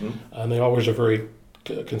 And they always are very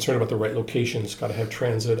concerned about the right location. It's got to have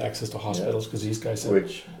transit, access to hospitals, because these guys have,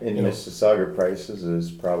 which in Mississauga prices is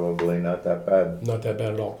probably not that bad. Not that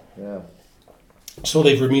bad at all. Yeah. So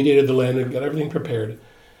they've remediated the land and got everything prepared.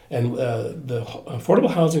 And the affordable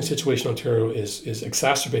housing situation in Ontario is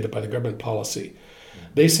exacerbated by the government policy.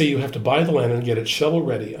 They say you have to buy the land and get it shovel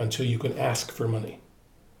ready until you can ask for money.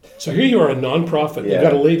 So here you are, a nonprofit. You've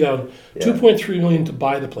got to lay down $2.3 million to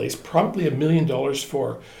buy the place, probably $1 million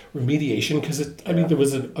for remediation, because there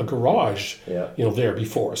was a garage, there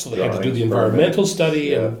before, so they had to do the environmental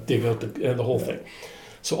study and dig out the whole thing.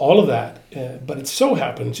 So all of that, but it so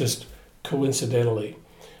happened, just coincidentally,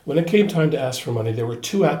 when it came time to ask for money, there were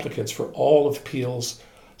 2 applicants for all of Peel's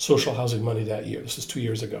social housing money that year. This is 2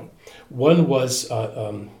 years ago. One was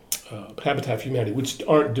Habitat for Humanity, which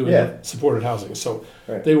aren't doing supported housing, so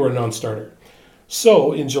they were a non-starter.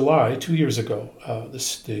 So in July, 2 years ago,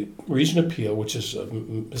 the Region of Peel, which is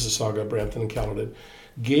Mississauga, Brampton, and Caledon,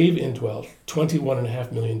 gave Indwell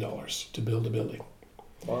 $21.5 million to build a building.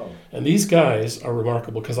 Wow. And these guys are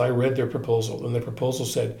remarkable because I read their proposal, and their proposal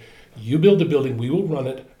said, you build a building, we will run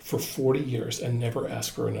it for 40 years and never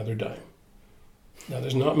ask for another dime. Now,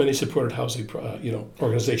 there's not many supported housing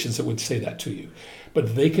organizations that would say that to you,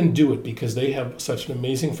 but they can do it because they have such an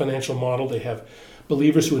amazing financial model. They have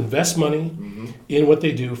believers who invest money in what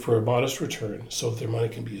they do for a modest return so that their money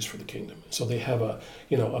can be used for the kingdom. So they have a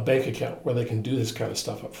bank account where they can do this kind of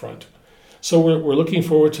stuff up front. So we're looking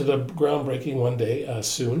forward to the groundbreaking one day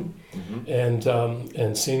soon,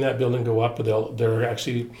 and seeing that building go up. They're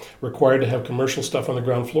actually required to have commercial stuff on the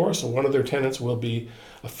ground floor. So one of their tenants will be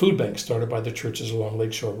a food bank started by the churches along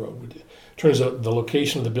Lakeshore Road. Turns out the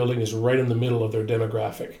location of the building is right in the middle of their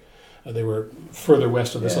demographic. They were further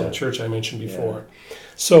west of this little church I mentioned before.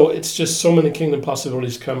 So it's just so many kingdom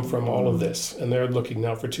possibilities come from all of this. And they're looking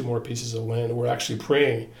now for 2 more pieces of land. We're actually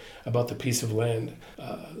praying about the piece of land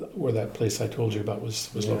where that place I told you about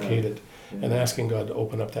was located, and asking God to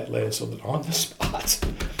open up that land so that on the spot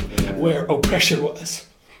where oppression was,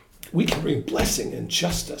 we can bring blessing and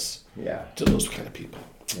justice to those kind of people.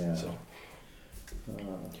 Yeah. So,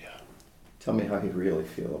 Tell me how you really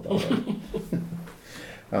feel about it.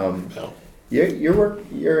 You're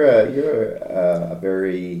a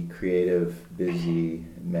very creative, busy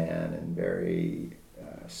man, and very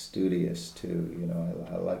studious too.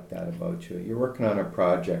 I like that about you. You're working on a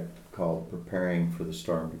project called "Preparing for the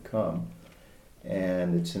Storm to Come,"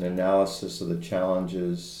 and it's an analysis of the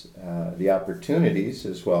challenges, the opportunities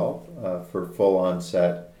as well, for full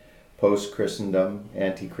onset post-Christendom,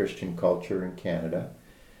 anti-Christian culture in Canada.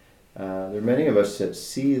 There are many of us that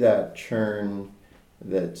see that churn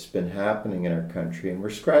that's been happening in our country, and we're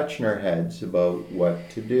scratching our heads about what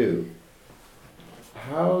to do.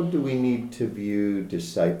 How do we need to view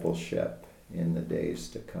discipleship in the days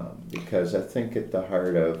to come? Because I think at the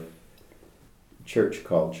heart of church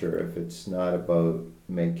culture, if it's not about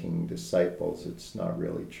making disciples, it's not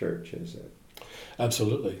really church, is it?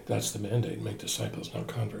 Absolutely. That's the mandate, make disciples, not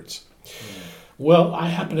converts. Well, I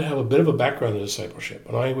happen to have a bit of a background in discipleship.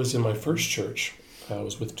 When I was in my first church, I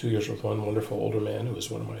was with 2 years with one wonderful older man who was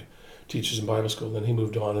one of my teachers in Bible school. Then he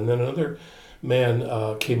moved on. And then another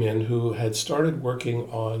man came in who had started working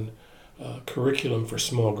on curriculum for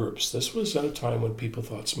small groups. This was at a time when people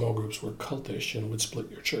thought small groups were cultish and would split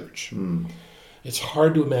your church. It's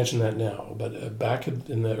hard to imagine that now, but back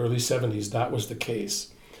in the early 70s, that was the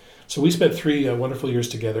case. So we spent 3 wonderful years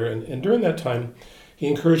together, and during that time, he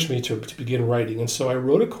encouraged me to begin writing. And so I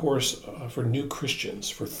wrote a course for new Christians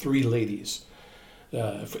for 3 ladies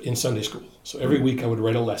in Sunday school. So every week I would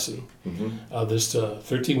write a lesson. This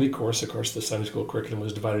 13-week course, of course, the Sunday school curriculum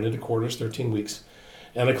was divided into quarters, 13 weeks.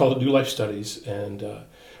 And I called it New Life Studies. And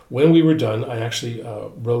when we were done, I actually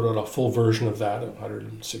wrote out a full version of that,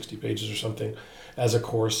 160 pages or something, as a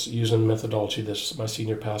course using the methodology that my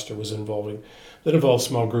senior pastor was involving, that involved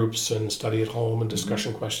small groups and study at home and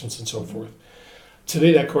discussion questions and so forth.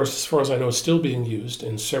 Today, that course, as far as I know, is still being used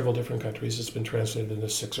in several different countries. It's been translated into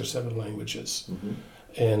 6 or 7 languages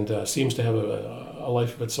and seems to have a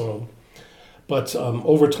life of its own. But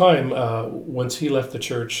over time, once he left the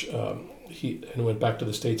church, he went back to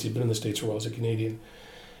the States. He'd been in the States for a while as a Canadian.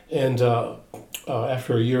 And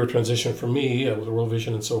after a year of transition for me, with World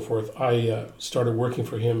Vision and so forth, I started working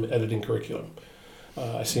for him editing curriculum.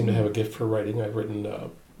 I seem to have a gift for writing. I've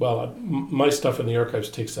written, my stuff in the archives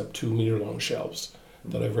takes up 2-meter-long shelves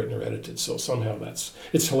that I've written or edited. So somehow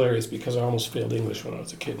it's hilarious because I almost failed English when I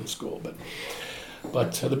was a kid in school.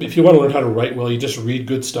 But if you want to learn how to write well, you just read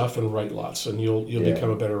good stuff and write lots, and you'll become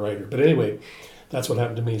a better writer. But anyway, that's what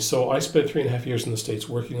happened to me. So I spent 3.5 years in the States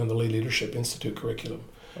working on the Lay Leadership Institute curriculum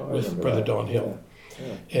with Brother Don Hill.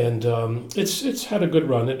 Yeah. And it's had a good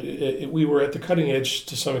run. We were at the cutting edge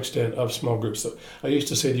to some extent of small groups. I used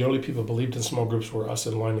to say the only people who believed in small groups were us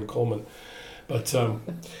and Lyman Coleman. But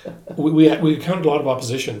we encountered a lot of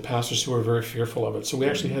opposition, pastors who were very fearful of it. So we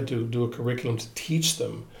actually had to do a curriculum to teach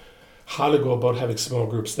them how to go about having small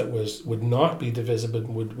groups that would not be divisive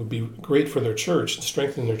and would be great for their church,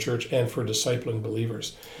 strengthening their church, and for discipling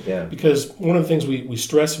believers. Yeah. Because one of the things we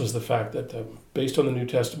stressed was the fact that based on the New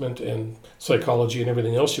Testament and psychology and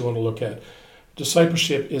everything else you want to look at,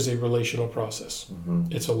 discipleship is a relational process.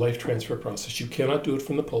 It's a life transfer process. You cannot do it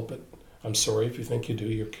from the pulpit. I'm sorry if you think you do.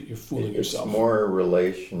 You're fooling yourself. It's more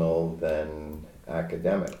relational than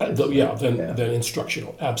academic. Than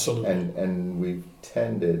instructional. Absolutely. And we've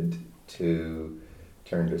tended to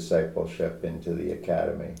turn discipleship into the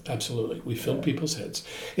academy. Absolutely. We fill people's heads.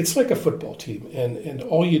 It's like a football team, and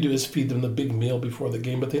all you do is feed them the big meal before the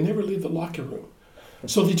game, but they never leave the locker room.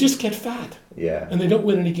 So they just get fat. Yeah. And they don't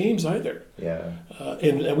win any games either. Yeah.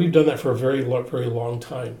 And we've done that for a very long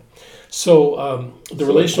time. So the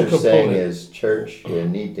relational component. What you're saying is, church, you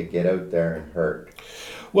need to get out there and hurt.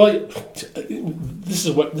 Well, this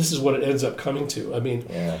is what it ends up coming to. I mean,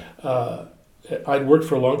 I'd worked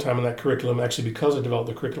for a long time in that curriculum. Actually, because I developed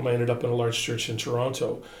the curriculum, I ended up in a large church in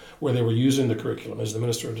Toronto where they were using the curriculum as the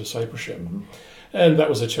minister of discipleship. And that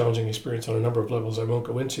was a challenging experience on a number of levels I won't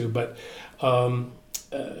go into. But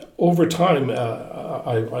over time,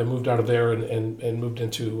 I moved out of there and moved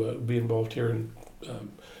into be involved here in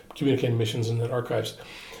communicating missions and then archives.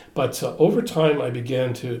 But over time,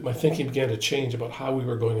 my thinking began to change about how we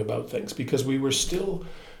were going about things, because we were still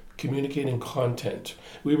communicating content.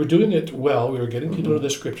 We were doing it well. We were getting people into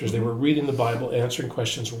the scriptures. They were reading the Bible, answering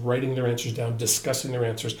questions, writing their answers down, discussing their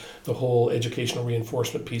answers, the whole educational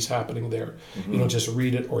reinforcement piece happening there. You don't just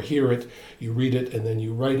read it or hear it. You read it, and then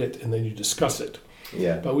you write it, and then you discuss it.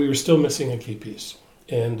 Yeah. But we were still missing a key piece.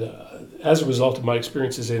 And as a result of my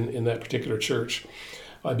experiences in that particular church,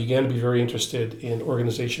 I began to be very interested in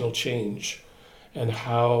organizational change and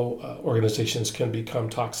how organizations can become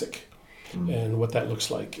toxic and what that looks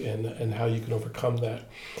like and how you can overcome that.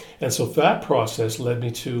 And so that process led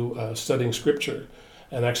me to studying scripture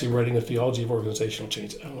and actually writing a theology of organizational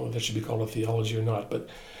change. I don't know if that should be called a theology or not, but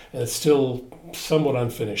it's still somewhat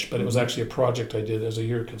unfinished. But it was actually a project I did as a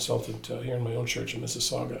year consultant here in my own church in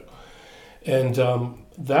Mississauga. And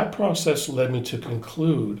that process led me to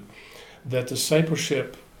conclude that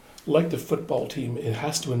discipleship like the football team, it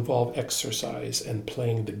has to involve exercise and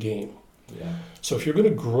playing the game. Yeah. So if you're going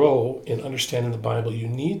to grow in understanding the Bible, you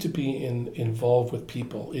need to be involved with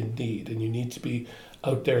people in need, and you need to be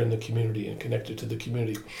out there in the community and connected to the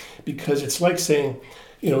community. Because it's like saying,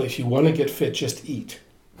 if you want to get fit, just eat.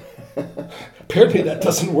 Apparently that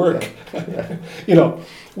doesn't work.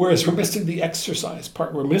 Whereas we're missing the exercise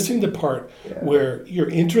part. We're missing the part where you're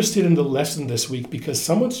interested in the lesson this week because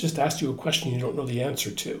someone's just asked you a question you don't know the answer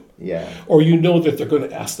to. Yeah. Or you know that they're going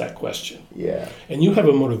to ask that question. Yeah. And you have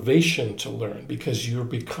a motivation to learn because you're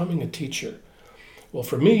becoming a teacher. Well,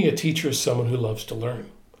 for me, a teacher is someone who loves to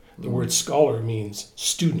learn. The word scholar means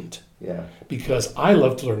student. Yeah. Because I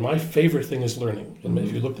love to learn. My favorite thing is learning. And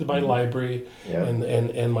if you look at my library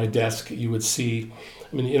and my desk, you would see,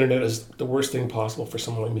 the internet is the worst thing possible for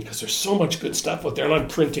someone like me because there's so much good stuff out there and I'm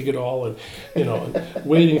printing it all and, and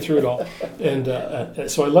wading through it all.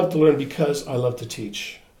 And so I love to learn because I love to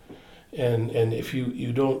teach. And if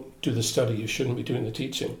you don't do the study, you shouldn't be doing the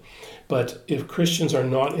teaching. But if Christians are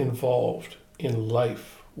not involved in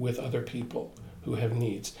life with other people who have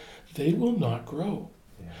needs, they will not grow.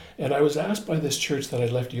 And I was asked by this church that I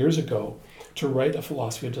left years ago to write a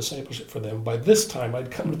philosophy of discipleship for them. By this time,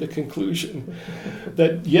 I'd come to the conclusion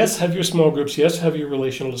that yes, have your small groups, yes, have your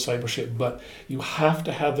relational discipleship, but you have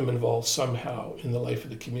to have them involved somehow in the life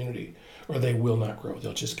of the community, or they will not grow.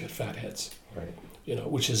 They'll just get fat heads. Right.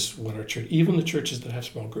 Which is what our church, even the churches that have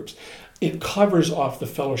small groups, it covers off the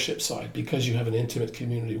fellowship side because you have an intimate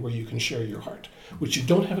community where you can share your heart, which you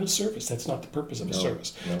don't have in a service. That's not the purpose of a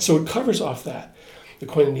service. No. So it covers off that, the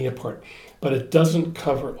koinonia part, but it doesn't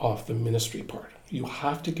cover off the ministry part. You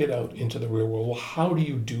have to get out into the real world. Well, how do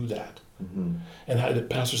you do that? Mm-hmm. And the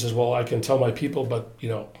pastor says, well, I can tell my people, but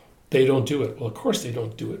they don't do it. Well, of course they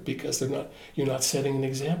don't do it because you're not setting an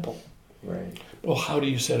example. Right. Well, how do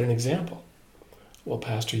you set an example? Well,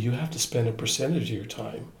 Pastor, you have to spend a percentage of your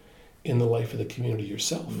time in the life of the community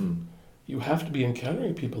yourself. Mm. You have to be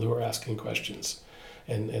encountering people who are asking questions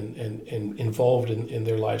and involved in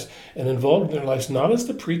their lives. And involved in their lives not as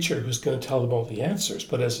the preacher who's going to tell them all the answers,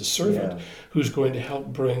 but as a servant who's going to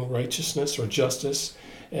help bring righteousness or justice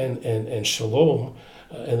and shalom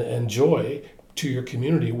and joy to your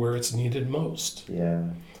community where it's needed most. Yeah.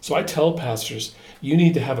 So I tell pastors, you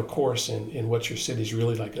need to have a course in what your city's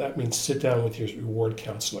really like. That means sit down with your ward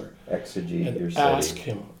counselor. Exegete and your city. Ask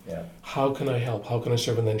him, how can I help? How can I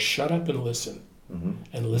serve? And then shut up and listen. Mm-hmm.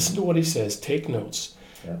 And listen to what he says. Take notes.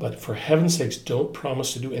 Yeah. But for heaven's sakes, don't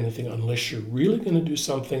promise to do anything unless you're really going to do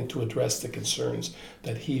something to address the concerns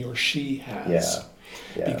that he or she has.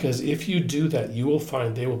 Yeah. Because if you do that, you will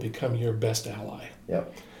find they will become your best ally.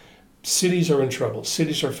 Yep. Cities are in trouble.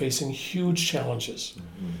 Cities are facing huge challenges.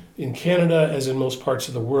 Mm-hmm. In Canada, as in most parts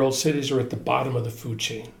of the world, cities are at the bottom of the food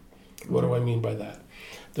chain. What do I mean by that?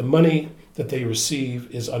 The money that they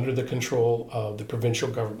receive is under the control of the provincial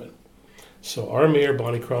government. So our mayor,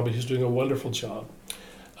 Bonnie Crombie, who's doing a wonderful job,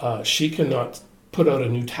 she cannot put out a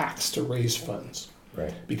new tax to raise funds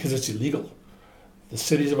because it's illegal. The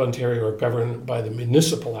cities of Ontario are governed by the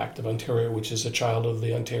Municipal Act of Ontario, which is a child of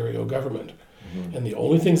the Ontario government. Mm-hmm. And the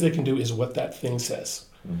only things they can do is what that thing says,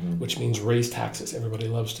 which means raise taxes. Everybody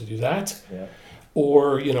loves to do that. Yeah.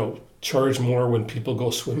 Or, charge more when people go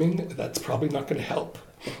swimming. That's probably not going to help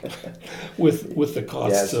with the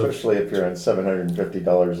costs. Yeah, especially if you're on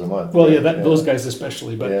 $750 a month. Well, those guys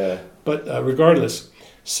especially. But regardless.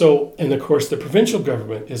 So, and of course, the provincial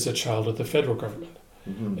government is a child of the federal government.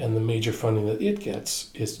 Mm-hmm. And the major funding that it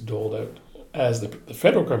gets is doled out as the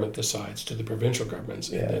federal government decides to the provincial governments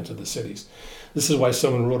and then to the cities. This is why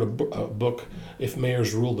someone wrote a book, If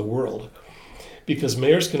Mayors Ruled the World, because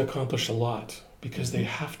mayors can accomplish a lot because they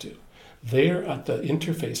have to. They're at the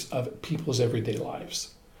interface of people's everyday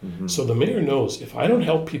lives. Mm-hmm. So the mayor knows, if I don't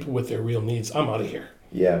help people with their real needs, I'm out of here.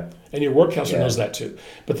 Yeah. And your ward councilor knows that too.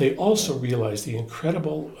 But they also realize the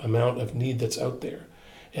incredible amount of need that's out there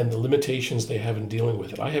and the limitations they have in dealing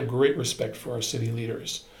with it. I have great respect for our city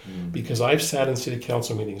leaders because I've sat in city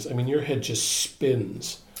council meetings. I mean, your head just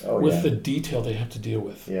spins with the detail they have to deal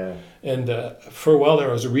with. Yeah. And for a while there,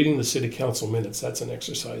 I was reading the city council minutes. That's an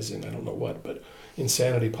exercise in I don't know what, but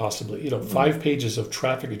insanity possibly. 5 pages of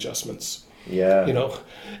traffic adjustments. Yeah.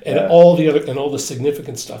 And all the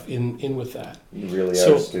significant stuff in with that. You really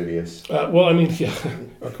are studious.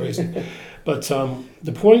 Or crazy. But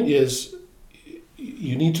the point is,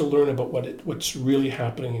 you need to learn about what's really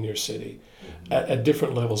happening in your city at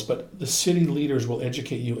different levels. But the city leaders will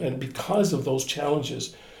educate you, and because of those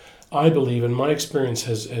challenges, I believe, and my experience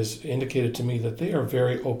has indicated to me that they are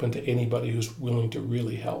very open to anybody who's willing to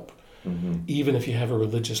really help, even if you have a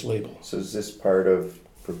religious label. So is this part of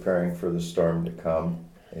preparing for the storm to come?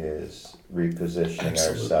 is repositioning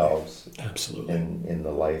Absolutely. ourselves Absolutely. in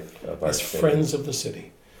the life of our As city. friends of the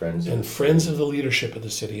city. Friends And friends of the leadership of the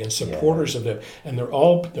city and supporters of them. And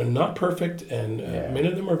they're not perfect, and many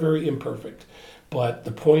of them are very imperfect. But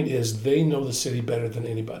the point is, they know the city better than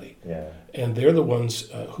anybody. Yeah. And they're the ones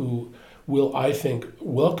who will, I think,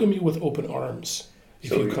 welcome you with open arms if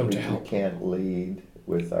So you come to help. We can't lead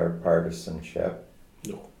with our partisanship.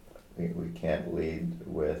 No. We can't lead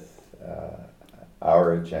with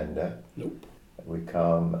our agenda. Nope. We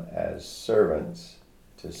come as servants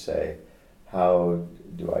to say, how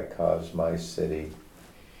do I cause my city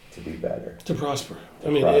to be better? To prosper.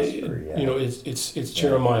 Prosper, you know, it's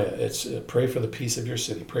Jeremiah. It's pray for the peace of your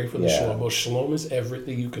city. Pray for the shalom. Well, shalom is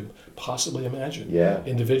everything you could possibly imagine. Yeah.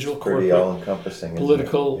 Individual, Pretty corporate, all-encompassing.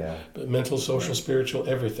 political, mental, social, spiritual,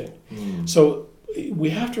 everything. So we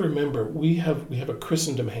have to remember we have a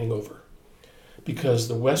Christendom hangover, because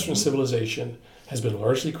the Western civilization has been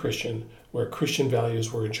largely Christian, where Christian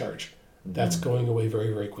values were in charge. That's going away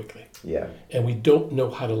very, very quickly. Yeah. And we don't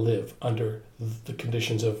know how to live under the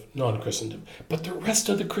conditions of non-Christendom. But the rest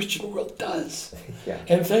of the Christian world does. Yeah.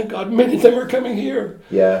 And thank God many of them are coming here.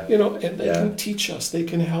 Yeah. You know, and they can teach us. They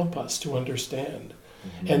can help us to understand.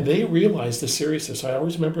 And they realize the seriousness. I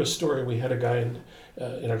always remember a story. We had a guy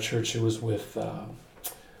in our church who was with,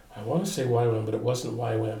 I want to say YWAM, but it wasn't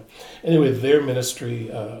YWAM. Anyway, their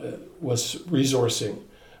ministry was resourcing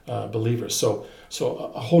believers. So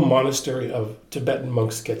a whole monastery of Tibetan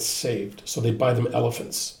monks gets saved. So they buy them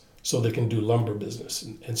elephants so they can do lumber business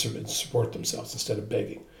and support themselves instead of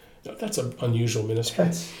begging. Now, that's an unusual ministry.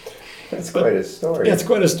 That's quite a story. Yeah, it's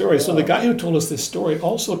quite a story. So the guy who told us this story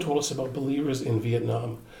also told us about believers in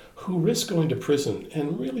Vietnam who risk going to prison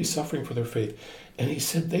and really suffering for their faith. And he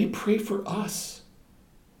said they pray for us.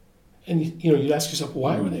 And you ask yourself,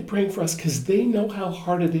 why were they praying for us? Because they know how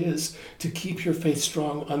hard it is to keep your faith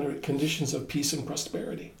strong under conditions of peace and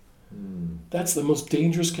prosperity. That's the most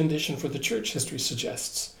dangerous condition for the church, history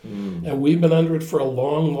suggests. And we've been under it for a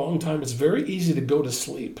long, long time. It's very easy to go to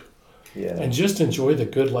sleep and just enjoy the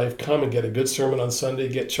good life, come and get a good sermon on Sunday,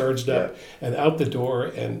 get charged up and out the door,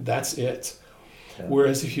 and that's it.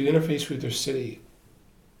 Whereas if you interface with your city,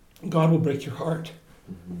 God will break your heart.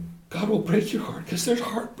 God will break your heart, because there's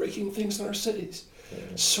heartbreaking things in our cities.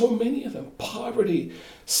 So many of them. Poverty,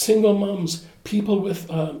 single moms, people with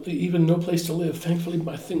even no place to live. Thankfully,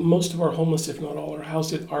 I think most of our homeless, if not all, are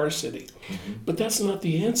housed in our city. But that's not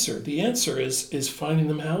the answer. The answer is finding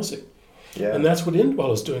them housing. And that's what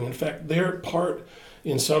Indwell is doing. In fact, they're part,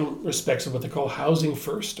 in some respects, of what they call housing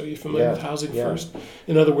first. Are you familiar with housing first?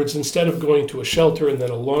 In other words, instead of going to a shelter and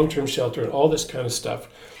then a long-term shelter and all this kind of stuff,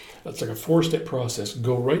 it's like a 4-step process.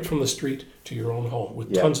 Go right from the street to your own home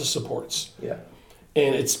with tons of supports.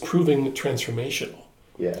 And it's proving transformational.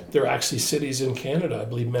 There are actually cities in Canada, I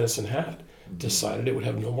believe Medicine Hat, decided it would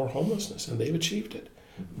have no more homelessness, and they've achieved it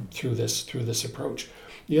through this approach.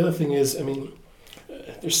 The other thing is,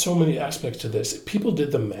 there's so many aspects to this. If people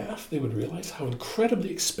did the math, they would realize how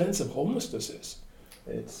incredibly expensive homelessness is.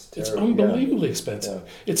 It's unbelievably expensive.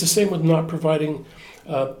 It's the same with not providing,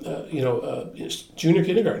 junior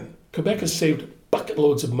kindergarten. Quebec has saved bucket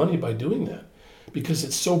loads of money by doing that, because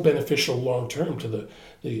it's so beneficial long term to the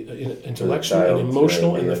intellectual and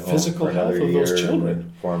emotional and the physical health of those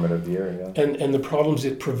children. Formative year, And the problems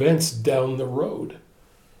it prevents down the road.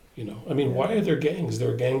 Why are there gangs? There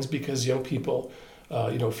are gangs because young people,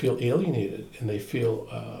 feel alienated and they feel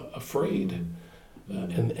afraid.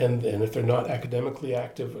 And if they're not academically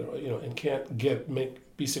active, and can't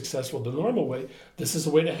be successful the normal way, this is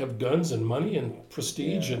a way to have guns and money and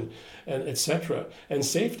prestige and etc. And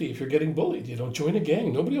safety if you're getting bullied. Join a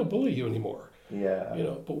gang. Nobody will bully you anymore.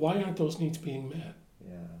 But why aren't those needs being met?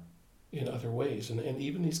 In other ways, and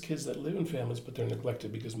even these kids that live in families, but they're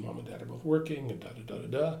neglected because mom and dad are both working, and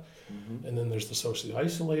and then there's the socially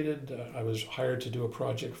isolated. I was hired to do a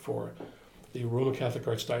project for the Roman Catholic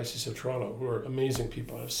Archdiocese of Toronto, who are amazing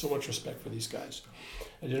people. I have so much respect for these guys.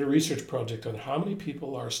 I did a research project on how many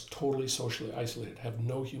people are totally socially isolated, have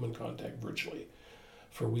no human contact virtually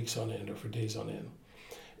for weeks on end or for days on end.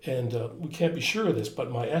 And we can't be sure of this, but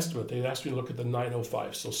my estimate, they asked me to look at the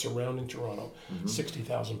 905, so surrounding Toronto,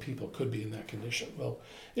 60,000 people could be in that condition. Well,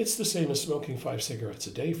 it's the same as smoking 5 cigarettes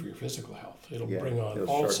a day for your physical health. It'll bring on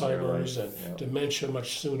Alzheimer's and dementia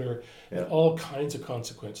much sooner, and all kinds of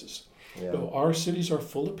consequences. So our cities are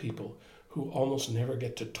full of people who almost never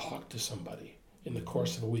get to talk to somebody in the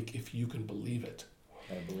course of a week, if you can believe it.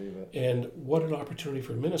 I believe it. And what an opportunity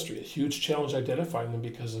for ministry. A huge challenge identifying them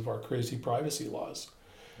because of our crazy privacy laws.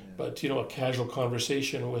 But a casual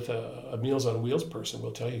conversation with a Meals on Wheels person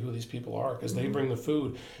will tell you who these people are, because they bring the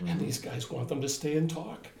food, and these guys want them to stay and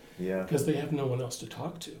talk, because they have no one else to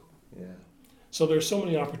talk to. So there's so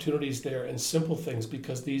many opportunities there, and simple things,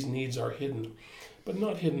 because these needs are hidden, but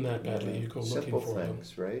not hidden that badly. You go looking Simple for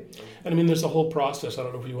things, them. right? And I mean, there's a whole process. I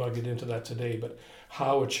don't know if you want to get into that today, but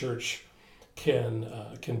how a church can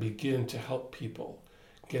begin to help people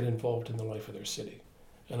get involved in the life of their city.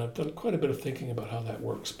 And I've done quite a bit of thinking about how that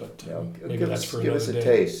works, but maybe that's for another day. Give us a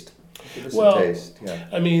taste. Give us Well, a taste. Yeah.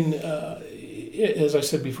 I mean, as I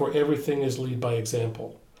said before, everything is lead by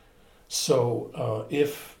example. So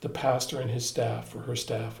if the pastor and his staff or her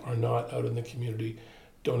staff are not out in the community,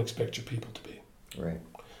 don't expect your people to be. Right.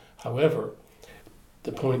 However,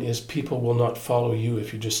 the point is, people will not follow you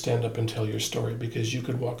if you just stand up and tell your story, because you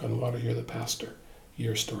could walk on water, you're the pastor.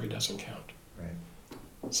 Your story doesn't count. Right.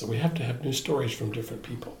 So we have to have new stories from different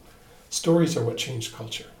people. Stories are what change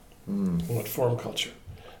culture and what form culture.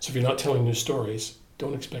 So if you're not telling new stories,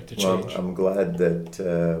 don't expect to change. Well, I'm glad that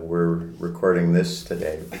we're recording this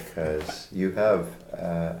today, because you have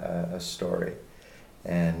a story,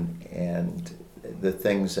 and the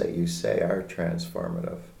things that you say are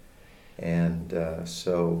transformative. And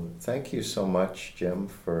so thank you so much, Jim,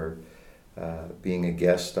 for being a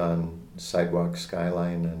guest on Sidewalk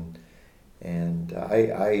Skyline, and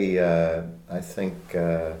I think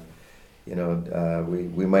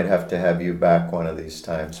we might have to have you back one of these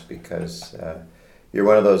times, because you're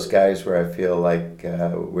one of those guys where I feel like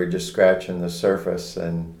we're just scratching the surface,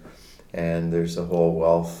 and there's a whole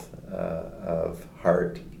wealth of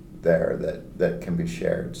heart there that can be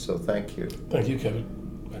shared. So thank you. Thank you,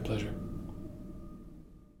 Kevin. My pleasure.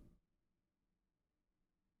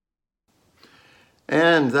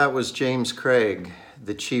 And that was James Craig,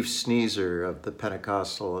 the chief sneezer of the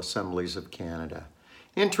Pentecostal Assemblies of Canada.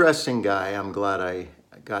 Interesting guy. I'm glad I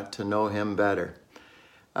got to know him better.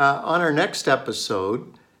 On our next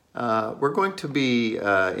episode, we're going to be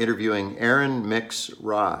interviewing Aaron Mix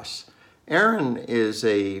Ross. Aaron is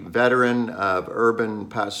a veteran of urban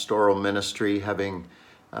pastoral ministry, having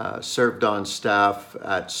served on staff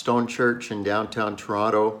at Stone Church in downtown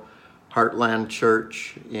Toronto, Heartland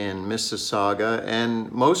Church in Mississauga, and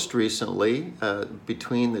most recently,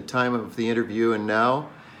 between the time of the interview and now,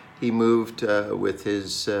 he moved with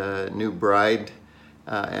his new bride,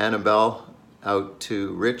 Annabelle, out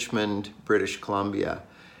to Richmond, British Columbia,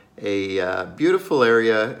 a beautiful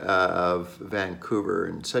area of Vancouver,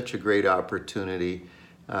 and such a great opportunity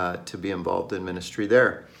to be involved in ministry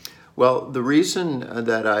there. Well, the reason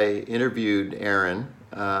that I interviewed Aaron,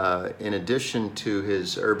 in addition to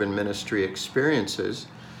his urban ministry experiences,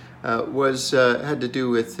 had to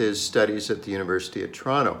do with his studies at the University of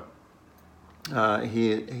Toronto.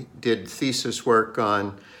 He did thesis work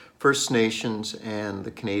on First Nations and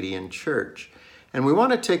the Canadian Church. And we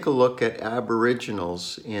want to take a look at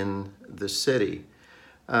Aboriginals in the city.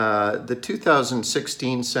 The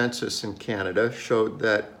 2016 census in Canada showed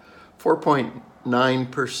that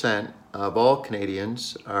 4.9% of all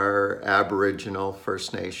Canadians are Aboriginal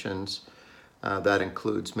First Nations. That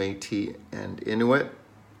includes Métis and Inuit.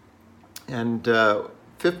 And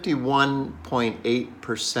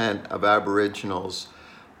 51.8% of Aboriginals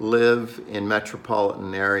live in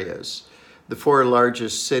metropolitan areas. The four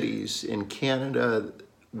largest cities in Canada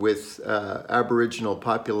with Aboriginal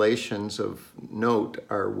populations of note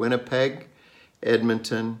are Winnipeg,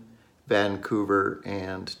 Edmonton, Vancouver,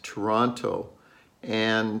 and Toronto.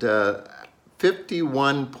 And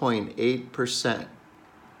 51.8%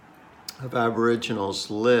 of Aboriginals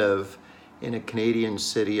live in a Canadian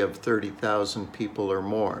city of 30,000 people or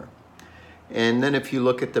more. And then if you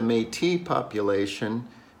look at the Métis population,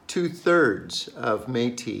 2/3 of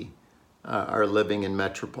Métis are living in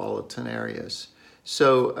metropolitan areas.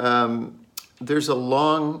 So there's a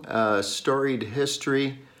long, storied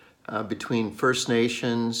history between First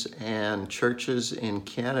Nations and churches in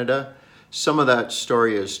Canada. Some of that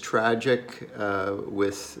story is tragic,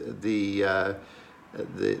 with the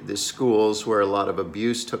schools where a lot of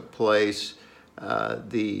abuse took place,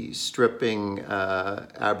 the stripping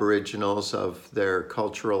Aboriginals of their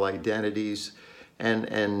cultural identities,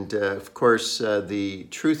 and of course the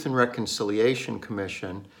Truth and Reconciliation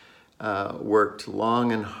Commission worked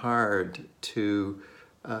long and hard to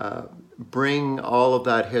bring all of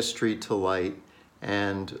that history to light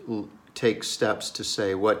and take steps to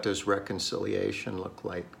say, what does reconciliation look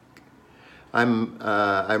like? I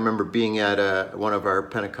remember being at one of our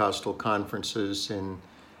Pentecostal conferences in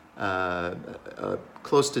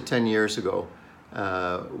close to 10 years ago,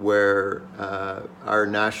 where our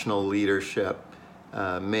national leadership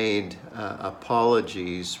made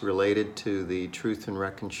apologies related to the Truth and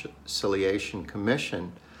Reconciliation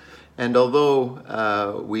Commission. And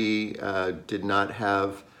although we did not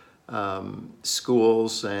have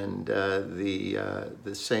schools and the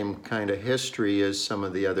same kind of history as some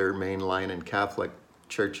of the other mainline and Catholic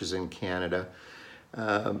churches in Canada,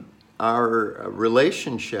 our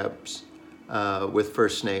relationships with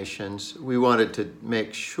First Nations, we wanted to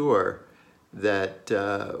make sure that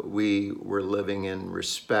we were living in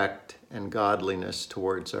respect and godliness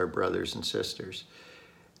towards our brothers and sisters.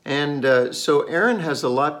 And so Aaron has a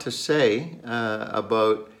lot to say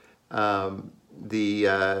about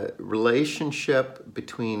the relationship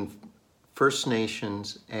between First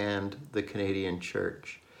Nations and the Canadian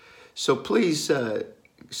Church. So please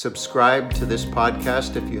subscribe to this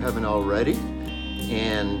podcast if you haven't already.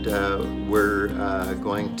 And we're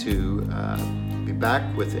going to be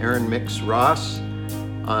back with Aaron Mix Ross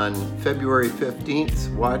on February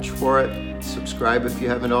 15th. Watch for it. Subscribe if you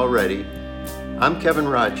haven't already. I'm Kevin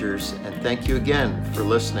Rogers, and thank you again for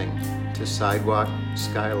listening to Sidewalk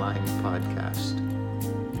Skyline Podcast.